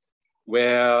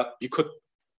 where we could,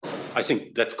 I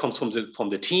think that comes from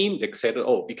the team. They said,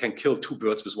 oh, we can kill two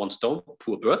birds with one stone,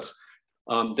 poor birds.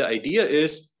 The idea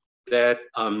is that,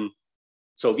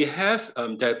 so we have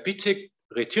diabetic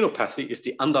retinopathy is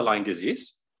the underlying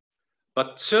disease,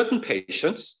 but certain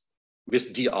patients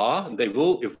with DR, they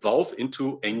will evolve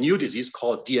into a new disease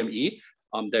called DME,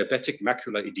 diabetic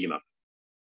macular edema.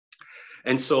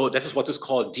 And so that is what is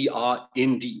called DR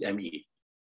in DME.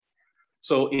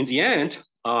 So in the end,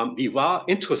 we were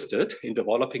interested in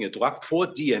developing a drug for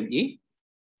DME,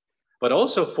 but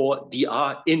also for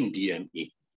DR in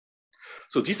DME.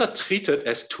 So these are treated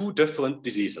as two different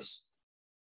diseases.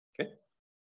 Okay?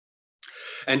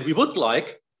 And we would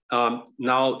like,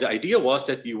 now the idea was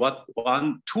that we would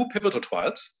run two pivotal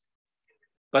trials,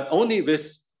 but only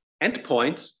with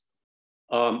endpoints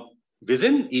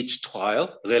within each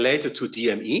trial related to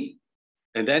DME,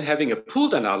 and then having a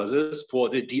pooled analysis for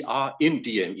the DR in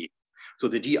DME. So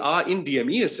the DR in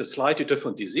DME is a slightly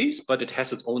different disease, but it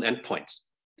has its own endpoints.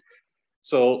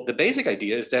 So the basic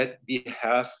idea is that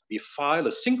we file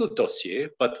a single dossier,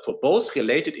 but for both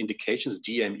related indications,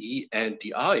 DME and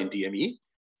DR in DME,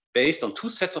 based on two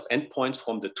sets of endpoints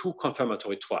from the two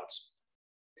confirmatory trials.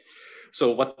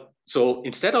 So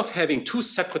instead of having two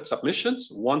separate submissions,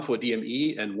 one for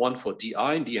DME and one for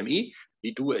DR in DME,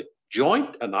 we do a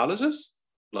joint analysis,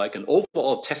 like an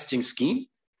overall testing scheme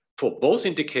for both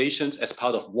indications as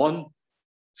part of one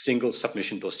single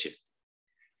submission dossier.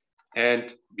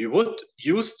 And we would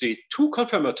use the two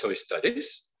confirmatory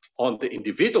studies on the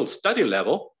individual study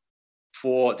level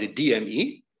for the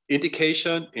DME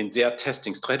indication in their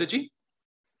testing strategy.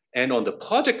 And on the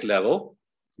project level,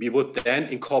 we would then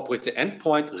incorporate the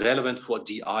endpoint relevant for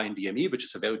DR and DME, which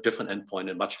is a very different endpoint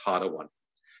and much harder one.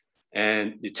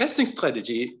 And the testing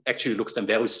strategy actually looks then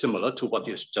very similar to what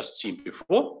you've just seen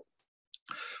before.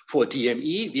 For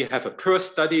DME, we have a per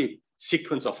study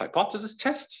sequence of hypothesis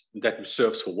tests that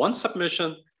serves for one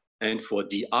submission. And for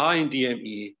DR and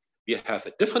DME, we have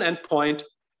a different endpoint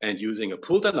and using a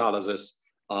pooled analysis,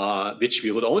 which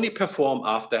we would only perform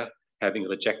after having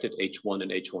rejected H1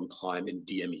 and H1 prime in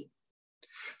DME.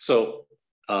 So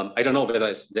I don't know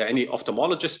whether there are any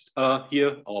ophthalmologists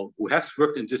here or who have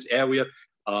worked in this area.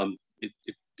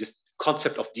 This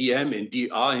concept of DM in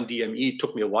DR and DME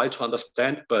took me a while to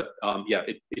understand, but yeah,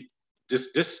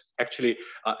 this actually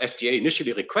FDA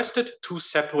initially requested two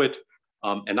separate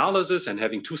analyses and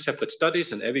having two separate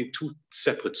studies and having two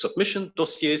separate submission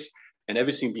dossiers and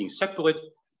everything being separate.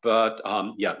 But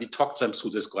yeah, we talked them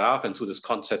through this graph and through this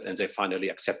concept, and they finally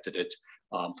accepted it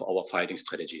for our filing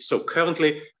strategy. So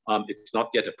currently, it's not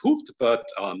yet approved, but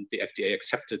the FDA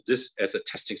accepted this as a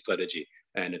testing strategy,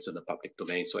 and it's in the public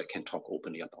domain, so I can talk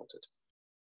openly about it.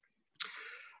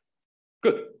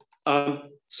 Good.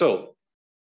 So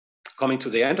coming to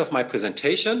the end of my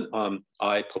presentation,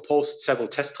 I proposed several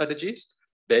test strategies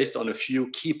based on a few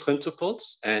key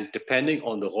principles and depending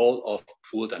on the role of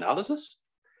pooled analysis.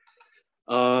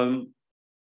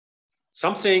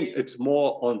 Something it's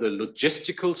more on the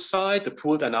logistical side. The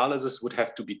pooled analysis would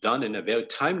have to be done in a very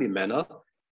timely manner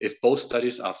if both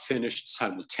studies are finished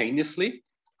simultaneously.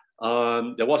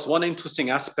 there was one interesting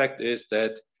aspect is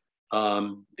that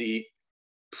the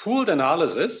pooled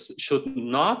analysis should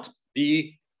not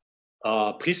be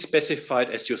pre-specified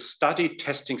as your study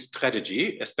testing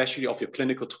strategy, especially of your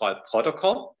clinical trial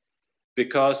protocol,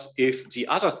 because if the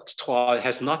other trial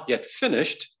has not yet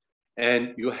finished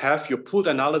and you have your pooled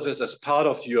analysis as part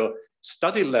of your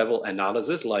study level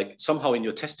analysis, like somehow in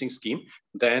your testing scheme,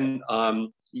 then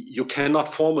you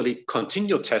cannot formally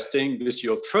continue testing with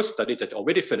your first study that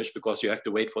already finished because you have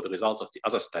to wait for the results of the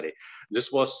other study.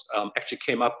 This was actually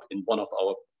came up in one of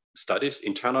our studies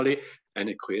internally, and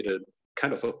it created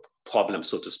kind of a problem,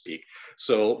 so to speak.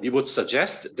 So we would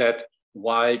suggest that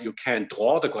while you can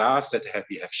draw the graphs that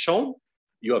we have shown,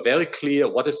 you are very clear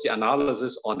what is the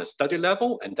analysis on a study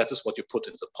level, and that is what you put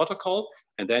in the protocol.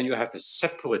 And then you have a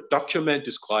separate document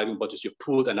describing what is your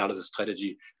pooled analysis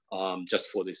strategy just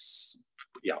for this,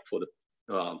 for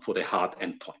the hard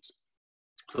endpoints.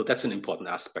 So that's an important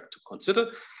aspect to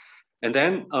consider. And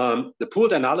then the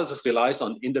pooled analysis relies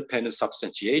on independent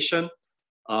substantiation.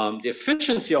 The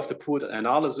efficiency of the pooled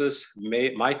analysis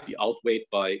might be outweighed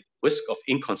by risk of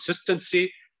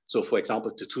inconsistency. So for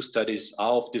example, the two studies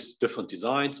are of these different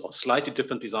designs or slightly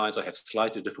different designs or have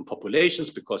slightly different populations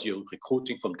because you're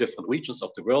recruiting from different regions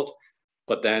of the world.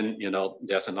 But then,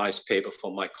 there's a nice paper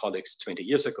from my colleagues 20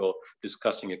 years ago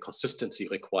discussing a consistency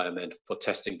requirement for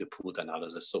testing the pooled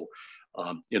analysis. So,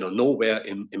 nowhere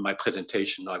in my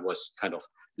presentation, I was kind of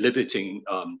limiting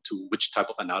to which type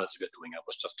of analysis we're doing. I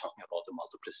was just talking about the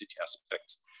multiplicity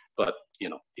aspects. But,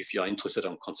 if you're interested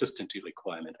in consistency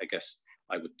requirement, I guess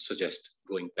I would suggest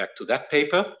going back to that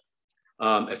paper.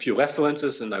 A few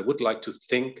references, and I would like to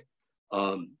thank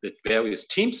the various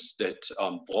teams that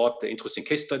brought the interesting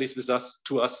case studies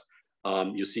to us.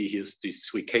 You see here's these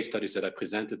 3 case studies that I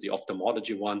presented, the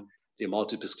ophthalmology one, the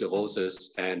multiple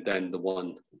sclerosis, and then the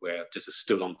one where this is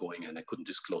still ongoing and I couldn't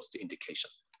disclose the indication.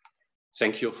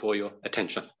 Thank you for your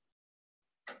attention.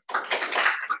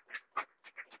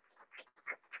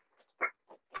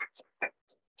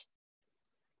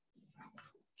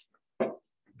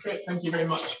 Great, thank you very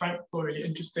much, Frank, for a really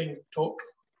interesting talk.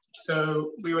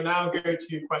 So we will now go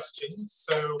to questions.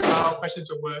 So how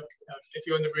questions will work, if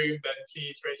you're in the room, then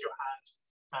please raise your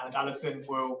hand and Alison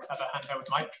will have a handheld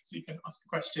mic so you can ask a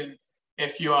question.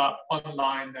 If you are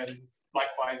online, then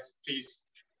likewise, please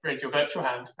raise your virtual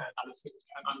hand and Alison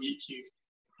can unmute you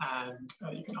and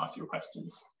you can ask your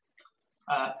questions.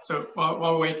 So while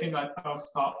we're waiting, I'll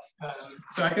start.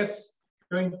 So I guess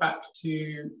going back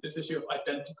to this issue of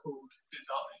identical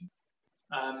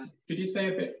design, could you say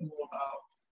a bit more about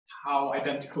how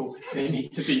identical they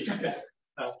need to be, I guess,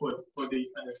 for these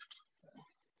kind of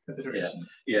considerations?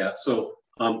 Yeah. So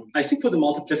I think for the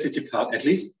multiplicity part, at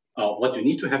least what you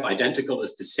need to have identical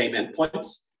is the same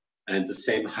endpoints and the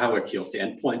same hierarchy of the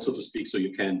endpoints, so to speak, so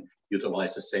you can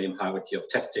utilize the same hierarchy of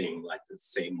testing, like the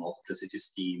same multiplicity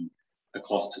scheme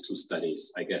across the 2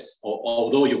 studies, I guess.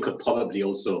 Although you could probably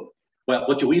also, well,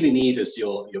 what you really need is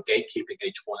your gatekeeping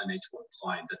H1 and H1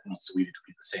 prime that needs to really to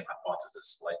be the same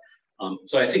hypothesis, right?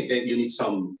 So I think that you need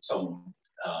some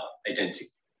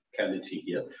identicality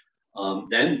here.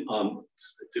 Then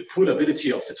the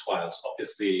poolability of the trials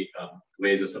obviously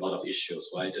raises a lot of issues,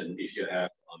 right? And if you have,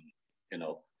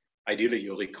 ideally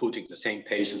you're recruiting the same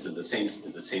patients in the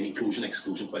same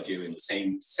inclusion-exclusion criteria in the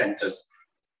same centers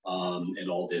and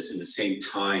all this in the same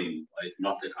time, right?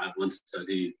 Not that one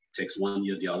study takes 1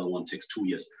 year, the other one takes 2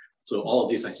 years. So all of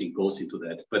this, I think, goes into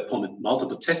that. But from a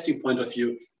multiple testing point of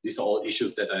view, these are all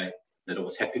issues that I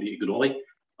was happily ignoring.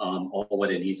 All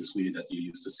what I need is really that you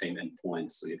use the same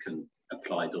endpoints so you can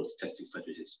apply those testing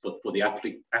strategies. But for the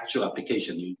actual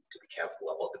application, you need to be careful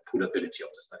about the poolability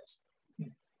of the studies.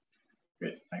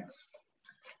 Great, thanks.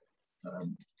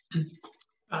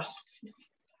 Ash.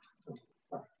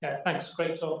 Yeah, thanks.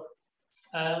 Great talk.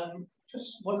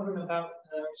 Just wondering about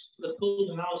the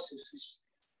pooled analysis.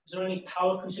 Is there any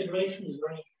power consideration? Is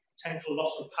there any potential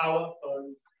loss of power?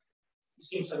 It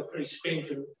seems like a pretty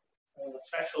stringent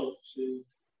threshold to.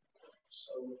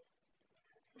 So,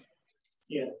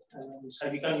 yeah. So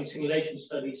have you done any simulation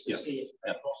studies to see if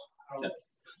that loss of power?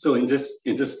 So in this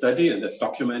study, and that's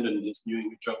documented in this New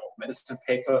England Journal of Medicine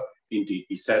paper, indeed,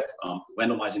 he said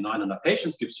randomizing 900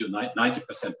 patients gives you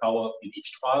 90% power in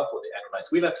each trial for the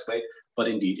annualized relapse rate. But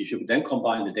indeed, if you then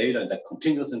combine the data, and that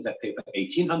continues in that paper,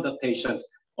 1,800 patients,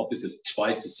 obviously is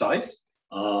twice the size.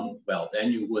 Well,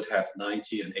 then you would have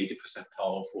 90 and 80%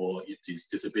 power for this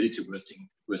disability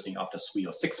worsening after 3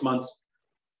 or 6 months,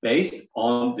 based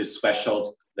on this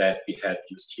threshold that we had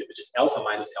used here, which is alpha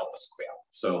minus alpha squared.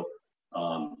 So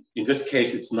in this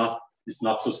case, it's not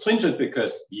so stringent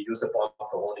because you use a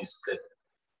Bonferroni split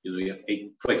You have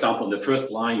for example, in the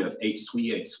first line, you have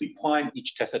H3 prime,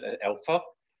 each tested at alpha.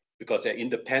 Because they're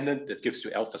independent, that gives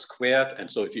you alpha squared. And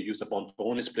so if you use a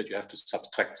bond-bonus split, you have to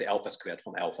subtract the alpha squared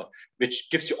from alpha, which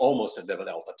gives you almost a level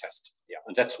alpha test. Yeah,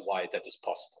 and that's why that is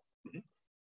possible.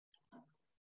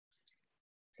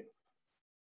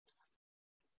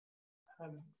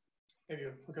 Maybe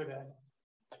we'll go there.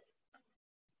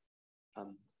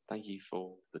 Thank you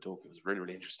for the talk. It was really,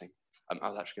 really interesting. I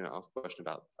was actually going to ask a question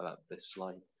about this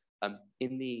slide.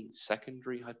 In the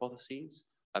secondary hypotheses,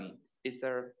 is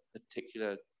there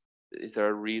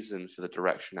a reason for the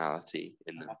directionality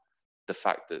in the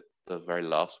fact that the very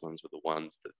last ones were the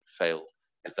ones that failed?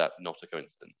 Is that not a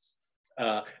coincidence?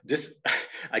 I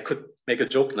could make a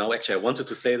joke now. Actually, I wanted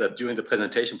to say that during the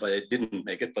presentation, but I didn't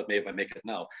make it, but maybe I make it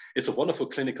now. It's a wonderful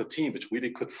clinical team, which really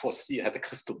could foresee, had a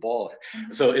crystal ball.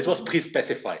 So it was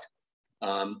pre-specified.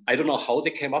 I don't know how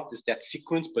they came up with that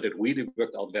sequence, but it really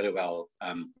worked out very well.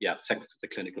 Yeah, thanks to the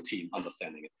clinical team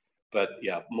understanding it. But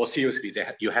yeah, more seriously,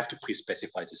 you have to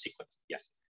pre-specify the sequence. Yes.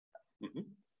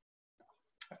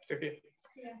 Sophia.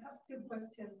 Yeah, I have 2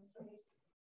 questions.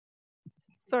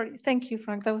 Sorry, thank you,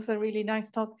 Frank. That was a really nice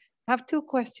talk. I have 2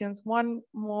 questions. One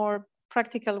more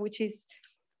practical, which is,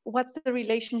 what's the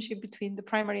relationship between the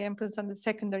primary endpoints and the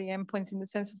secondary endpoints in the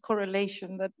sense of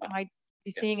correlation that might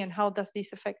be seeing, and how does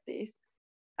this affect this?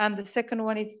 And the second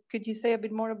one is, could you say a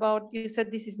bit more about, you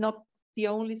said this is not the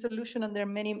only solution and there are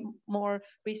many more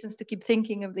reasons to keep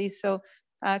thinking of this. So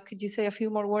could you say a few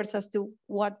more words as to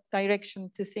what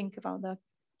direction to think about that?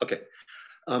 Okay.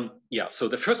 Yeah, so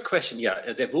the first question,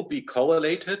 yeah, they will be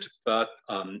correlated, but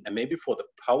and maybe for the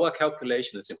power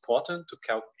calculation, it's important to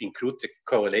include the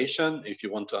correlation if you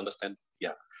want to understand,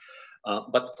 yeah.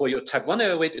 But for your type 1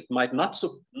 error rate, it might not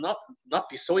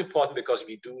be so important because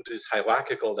we do this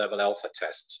hierarchical level alpha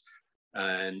tests.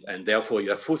 And therefore you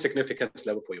have full significance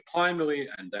level for your primary,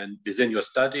 and then within your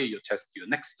study, you test your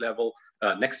next level,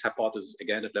 next hypothesis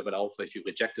again at level alpha if you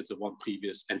rejected the one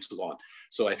previous, and so on.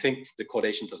 So I think the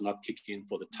correlation does not kick in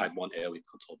for the type 1 error rate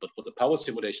control, but for the power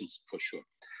simulations, for sure.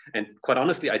 And quite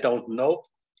honestly, I don't know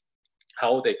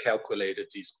how they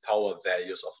calculated these power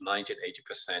values of 90 and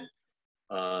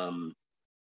 80%.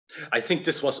 I think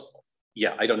this was,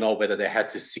 yeah, I don't know whether they had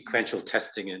this sequential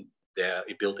testing in there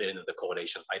built in the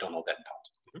correlation. I don't know that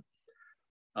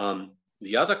part.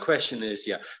 The other question is,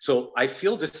 yeah, so I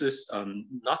feel this is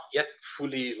not yet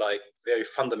fully very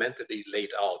fundamentally laid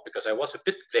out, because I was a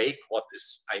bit vague what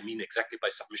I mean exactly by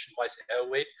submission-wise error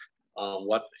rate.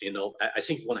 What, you know, I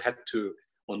think one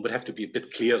would have to be a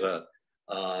bit clearer.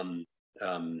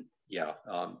 Yeah,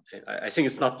 I think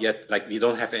it's not yet, we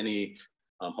don't have any,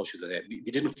 how should I say,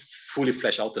 we didn't fully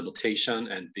flesh out the notation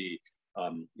and the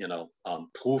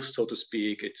proof, so to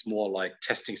speak. It's more like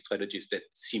testing strategies that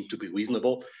seem to be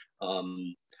reasonable.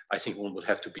 I think one would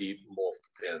have to be more,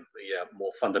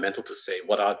 more fundamental to say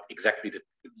what are exactly the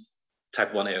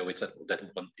type 1 error rates that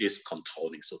one is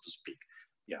controlling, so to speak.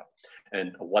 Yeah,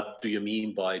 and what do you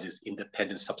mean by this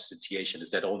independent substitution? Is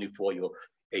that only for your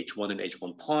H1 and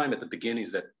H1 prime at the beginning?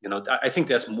 Is that, you know, I think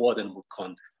there's more than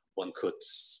one could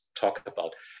talk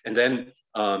about. And then,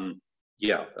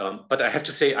 but I have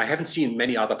to say, I haven't seen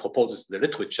many other proposals in the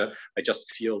literature. I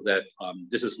just feel that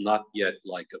this is not yet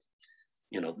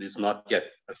it's not yet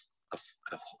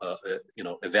a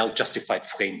well-justified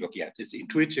framework yet. It's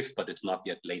intuitive, but it's not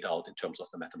yet laid out in terms of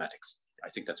the mathematics. I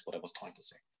think that's what I was trying to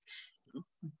say.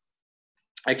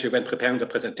 Actually, when preparing the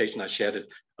presentation, I shared it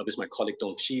with my colleague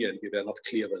Dong Chi, and we were not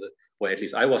clear whether, or at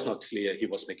least I was not clear. He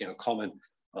was making a comment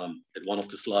at one of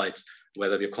the slides,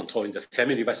 whether we're controlling the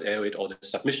family-wise error rate or the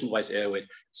submission-wise error rate.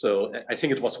 So I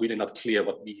think it was really not clear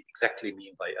what we exactly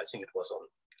mean by, I think it was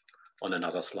on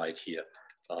another slide here.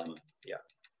 Yeah.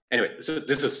 Anyway, so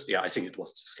this is, yeah, I think it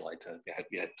was the slide.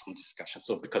 We had some discussion.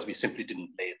 So because we simply didn't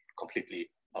lay it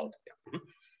completely out. Yeah.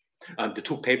 The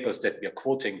 2 papers that we are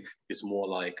quoting is more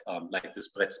like this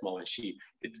Bretz, and Xi.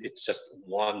 It's just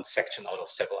one section out of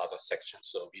several other sections.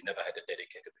 So we never had a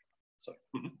dedicated paper. So,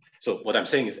 so what I'm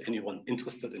saying is, anyone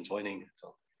interested in joining?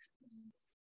 So.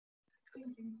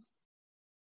 Thank you.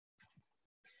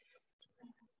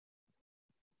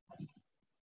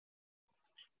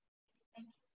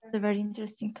 A very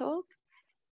interesting talk.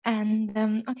 And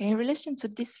okay, in relation to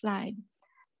this slide,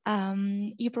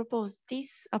 you propose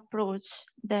this approach,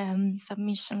 the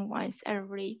submission-wise error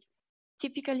rate,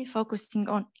 typically focusing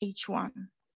on H1.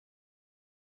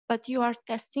 But you are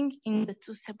testing in the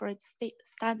 2 separate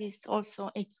studies also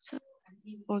H2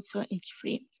 and also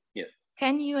H3. Yes.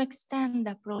 Can you extend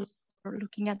the approach for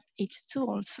looking at H2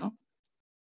 also?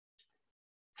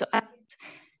 So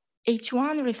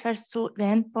H1 refers to the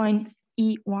endpoint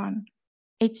E1,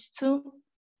 H2,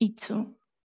 E2.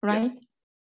 right? Yes.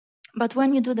 But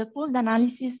when you do the pooled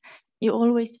analysis, you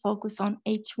always focus on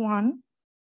H1.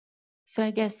 So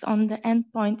I guess on the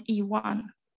endpoint E1.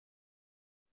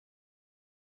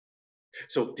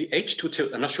 So the H2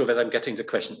 tilde, I'm not sure whether I'm getting the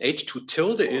question. H2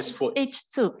 tilde is for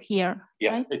H2 here.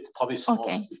 Yeah, right? it's probably small.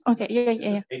 Okay. So Okay.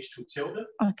 Yeah. H2 tilde.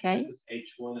 Okay. This is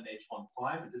H1 and H1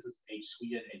 prime, and this is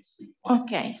H3 and H3 prime.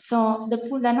 Okay. So the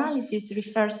pooled analysis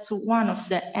refers to one of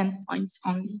the endpoints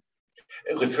only.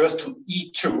 It refers to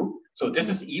E2. So this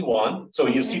is E1. So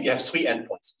you see we have three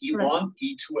endpoints, E1, right.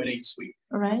 E2, and H3.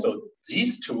 Right. So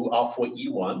these two are for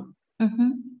E1. Mm-hmm.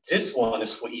 This one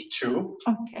is for E2.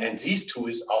 Okay. And these two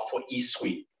are for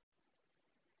E3.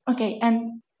 Okay.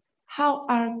 And how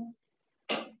are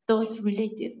those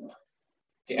related?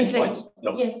 The endpoint? Like,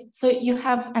 no. Yes. So you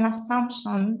have an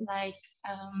assumption like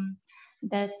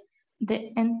that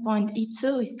the endpoint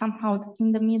E2 is somehow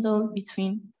in the middle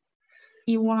between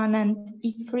E1 and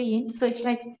E3. So it's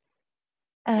like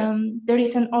there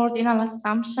is an ordinal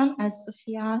assumption, as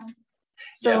Sophia asked.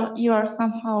 So you are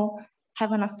somehow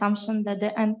have an assumption that the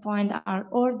endpoints are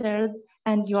ordered,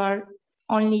 and you are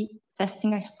only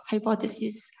testing a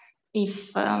hypothesis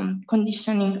if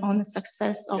conditioning on the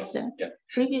success of the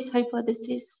previous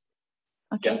hypothesis.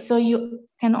 Okay, so you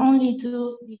can only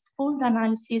do this pooled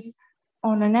analysis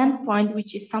on an endpoint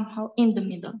which is somehow in the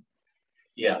middle.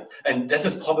 Yeah, and this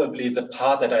is probably the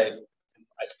part that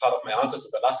as part of my answer to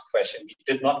the last question, we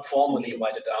did not formally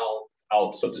write it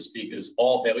out, so to speak, is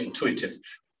all very intuitive.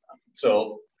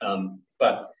 So,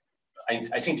 but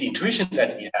I think the intuition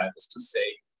that we have is to say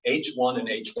H1 and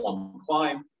H1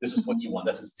 prime, this is for E1,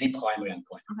 this is the primary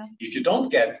endpoint. Okay. If you don't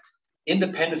get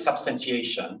independent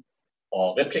substantiation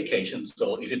or replication,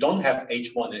 so if you don't have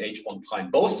H1 and H1 prime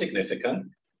both significant,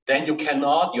 then you're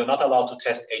not allowed to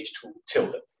test H2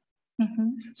 tilde. Mm-hmm.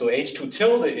 So H2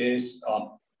 tilde is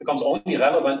becomes only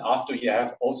relevant after you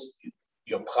have also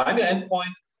your primary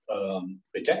endpoint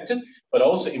rejected, but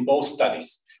also in both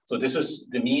studies. So this is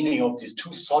the meaning of these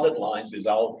two solid lines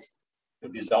without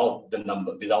the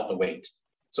number, without the weight.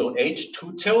 So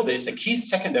H2 tilde is a key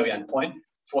secondary endpoint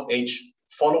for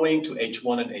following to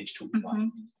H1 and H2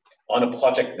 prime on a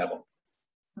project level.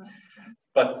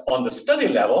 But on the study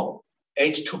level,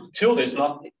 H2 tilde is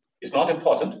not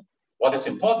important. What is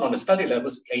important on the study level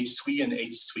is H3 and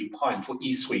H3 prime for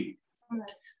E3. Right.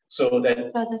 So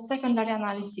as a secondary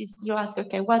analysis, you ask,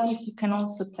 okay, what if you can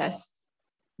also test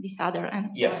this other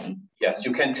endpoint? Yes,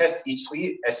 you can test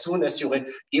E3 as soon as you,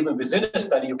 even within a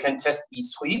study, you can test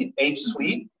E3,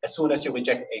 H3, as soon as you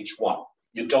reject H1.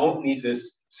 You don't need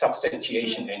this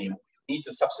substantiation anymore. You need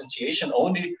the substantiation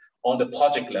only on the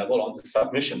project level, on the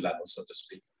submission level, so to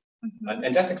speak.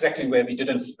 And that's exactly where we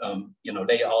didn't,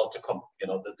 lay out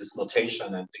this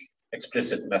notation and the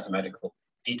explicit mathematical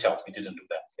details. We didn't do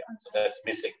that. Yeah. So that's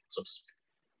missing, so to speak.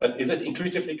 But is it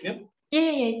intuitively clear?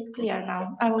 Yeah, it's clear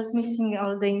now. I was missing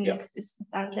all the indexes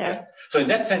that are there. Yeah. So in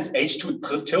that sense,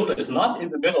 H2 tilde is not in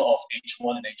the middle of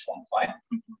H1 and H1 prime,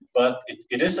 but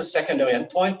it is a secondary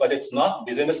endpoint, but it's not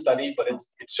within a study, but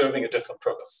it's serving a different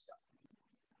purpose.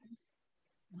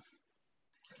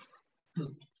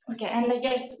 Okay, and I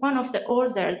guess one of the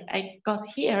orders I got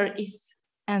here is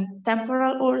a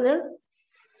temporal order,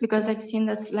 because I've seen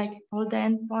that like all the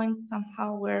endpoints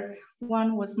somehow where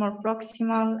one was more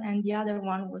proximal and the other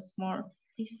one was more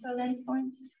distal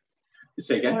endpoints.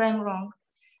 Say again? Or I'm wrong.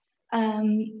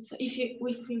 So if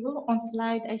we go on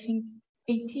slide, I think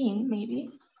 18 maybe.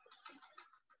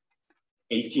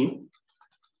 18?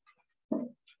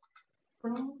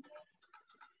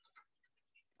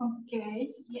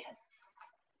 Okay, yes.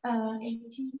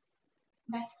 18.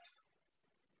 Back.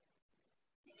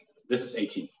 This is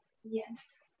 18. Yes.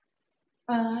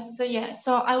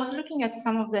 So I was looking at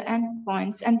some of the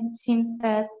endpoints, and it seems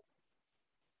that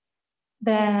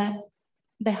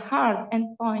the hard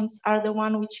endpoints are the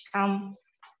one which come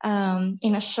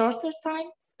in a shorter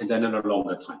time. And then in a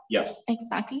longer time, yes.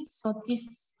 Exactly. So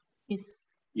this is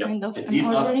kind of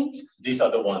these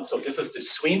are the ones. So this is the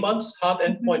 3 months hard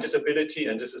endpoint disability,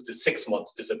 and this is the 6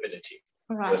 months disability.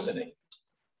 Right. Worsening.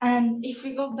 And if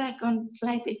we go back on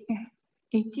slide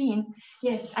 18,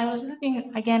 yes, I was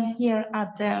looking again here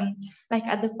at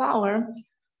the power,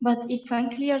 but it's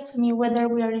unclear to me whether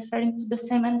we are referring to the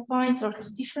same endpoints or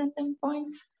to different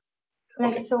endpoints.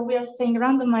 So we are saying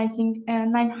randomizing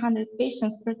 900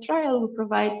 patients per trial will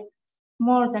provide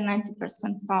more than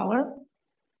 90% power.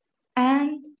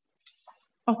 And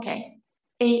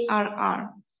ARR.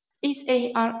 Is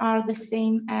ARR the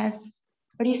same as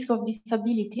risk of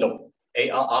disability? No.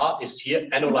 ARR is here,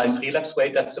 annualized relapse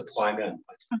rate, that's the primary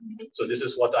endpoint. Okay. So this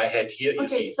is what I had here, you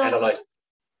see, analyzed.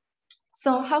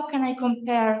 So how can I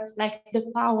compare like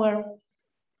the power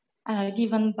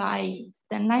given by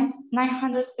the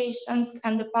 900 patients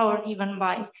and the power given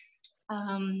by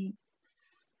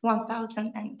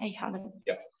 1,800.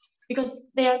 Yeah. Because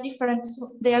they are different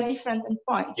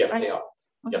endpoints. Yes, right? they are.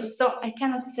 Okay, Yes. so I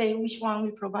cannot say which one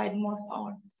will provide more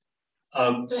power.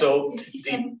 So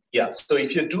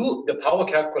if you do the power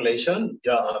calculation,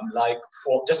 like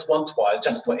for just one trial,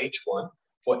 just for H1,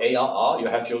 for ARR, you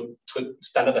have your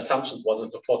standard assumptions, was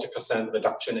it a 40%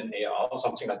 reduction in ARR or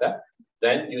something like that?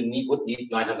 Then you would need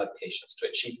 900 patients to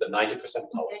achieve the 90%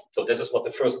 power. Okay. So this is what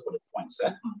the first bullet point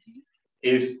said. Okay.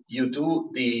 If you do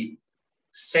the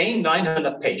same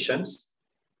 900 patients,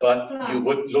 but you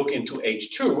would look into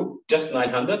H2, just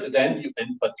 900,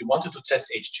 but you wanted to test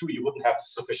H2, you wouldn't have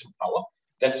sufficient power.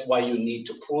 That's why you need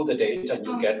to pool the data and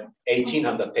you get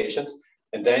 1,800 patients,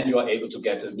 and then you are able to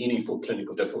get a meaningful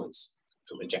clinical difference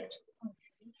to reject.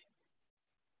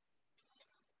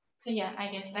 So yeah, I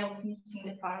guess I was missing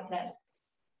the part that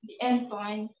the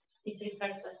endpoint is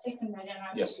referred to as secondary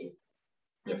analysis.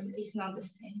 Yes. Yes. It's not the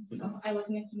same. So I was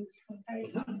making this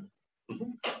comparison.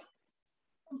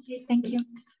 Okay, thank you.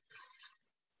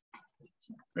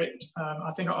 Great.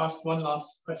 I think I'll ask one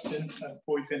last question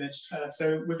before we finish.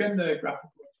 So within the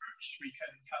graphical approach, we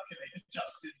can calculate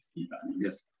adjusted p-values.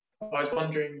 Yes. So I was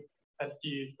wondering, had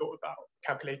you thought about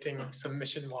calculating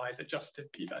submission-wise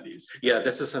adjusted p-values? Yeah,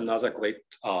 this is another great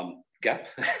gap.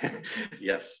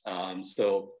 Yes.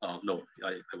 No, I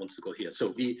want to go here.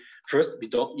 So we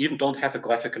don't have a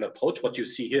graphical approach. What you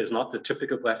see here is not the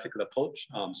typical graphical approach.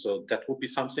 So that would be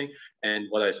something. And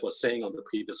what I was saying on the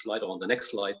previous slide or on the next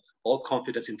slide, all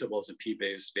confidence intervals and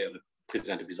p-values were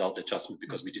presented without adjustment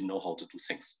because we didn't know how to do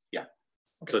things. Yeah.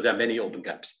 Okay. So there are many open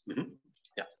gaps.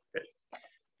 Yeah. Great.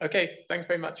 Okay. Thanks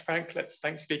very much, Frank.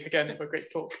 Thanks speak again for a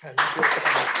great talk. And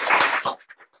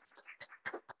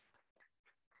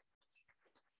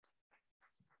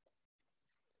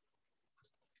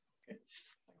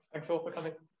thanks all for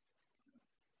coming.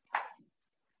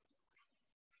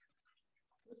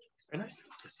 Very nice.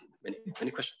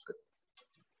 Many questions. Good.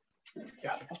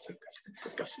 Yeah, lots of questions,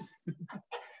 discussion.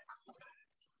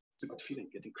 It's a good feeling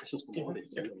getting questions from the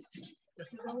audience. Yeah.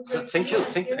 Thank you.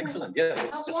 Excellent. Yeah,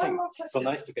 it's just so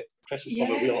nice to get questions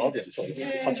from a real audience. So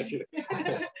it's such a feeling. I have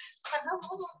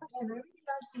one more question. I really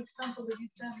like the example that you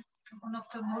said on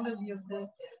ophthalmology of the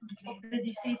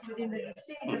disease within the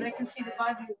disease, and I can see the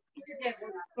value. Yeah,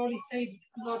 would probably save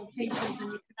a lot of patients,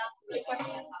 and you can answer the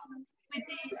question. With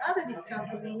the other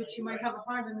example, in which you might have a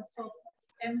hard and a soft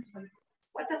endpoint,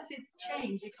 what does it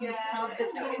change if you have the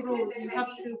two rules? You have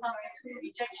to have two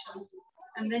rejections,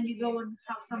 and then you go and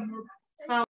have some more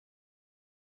power.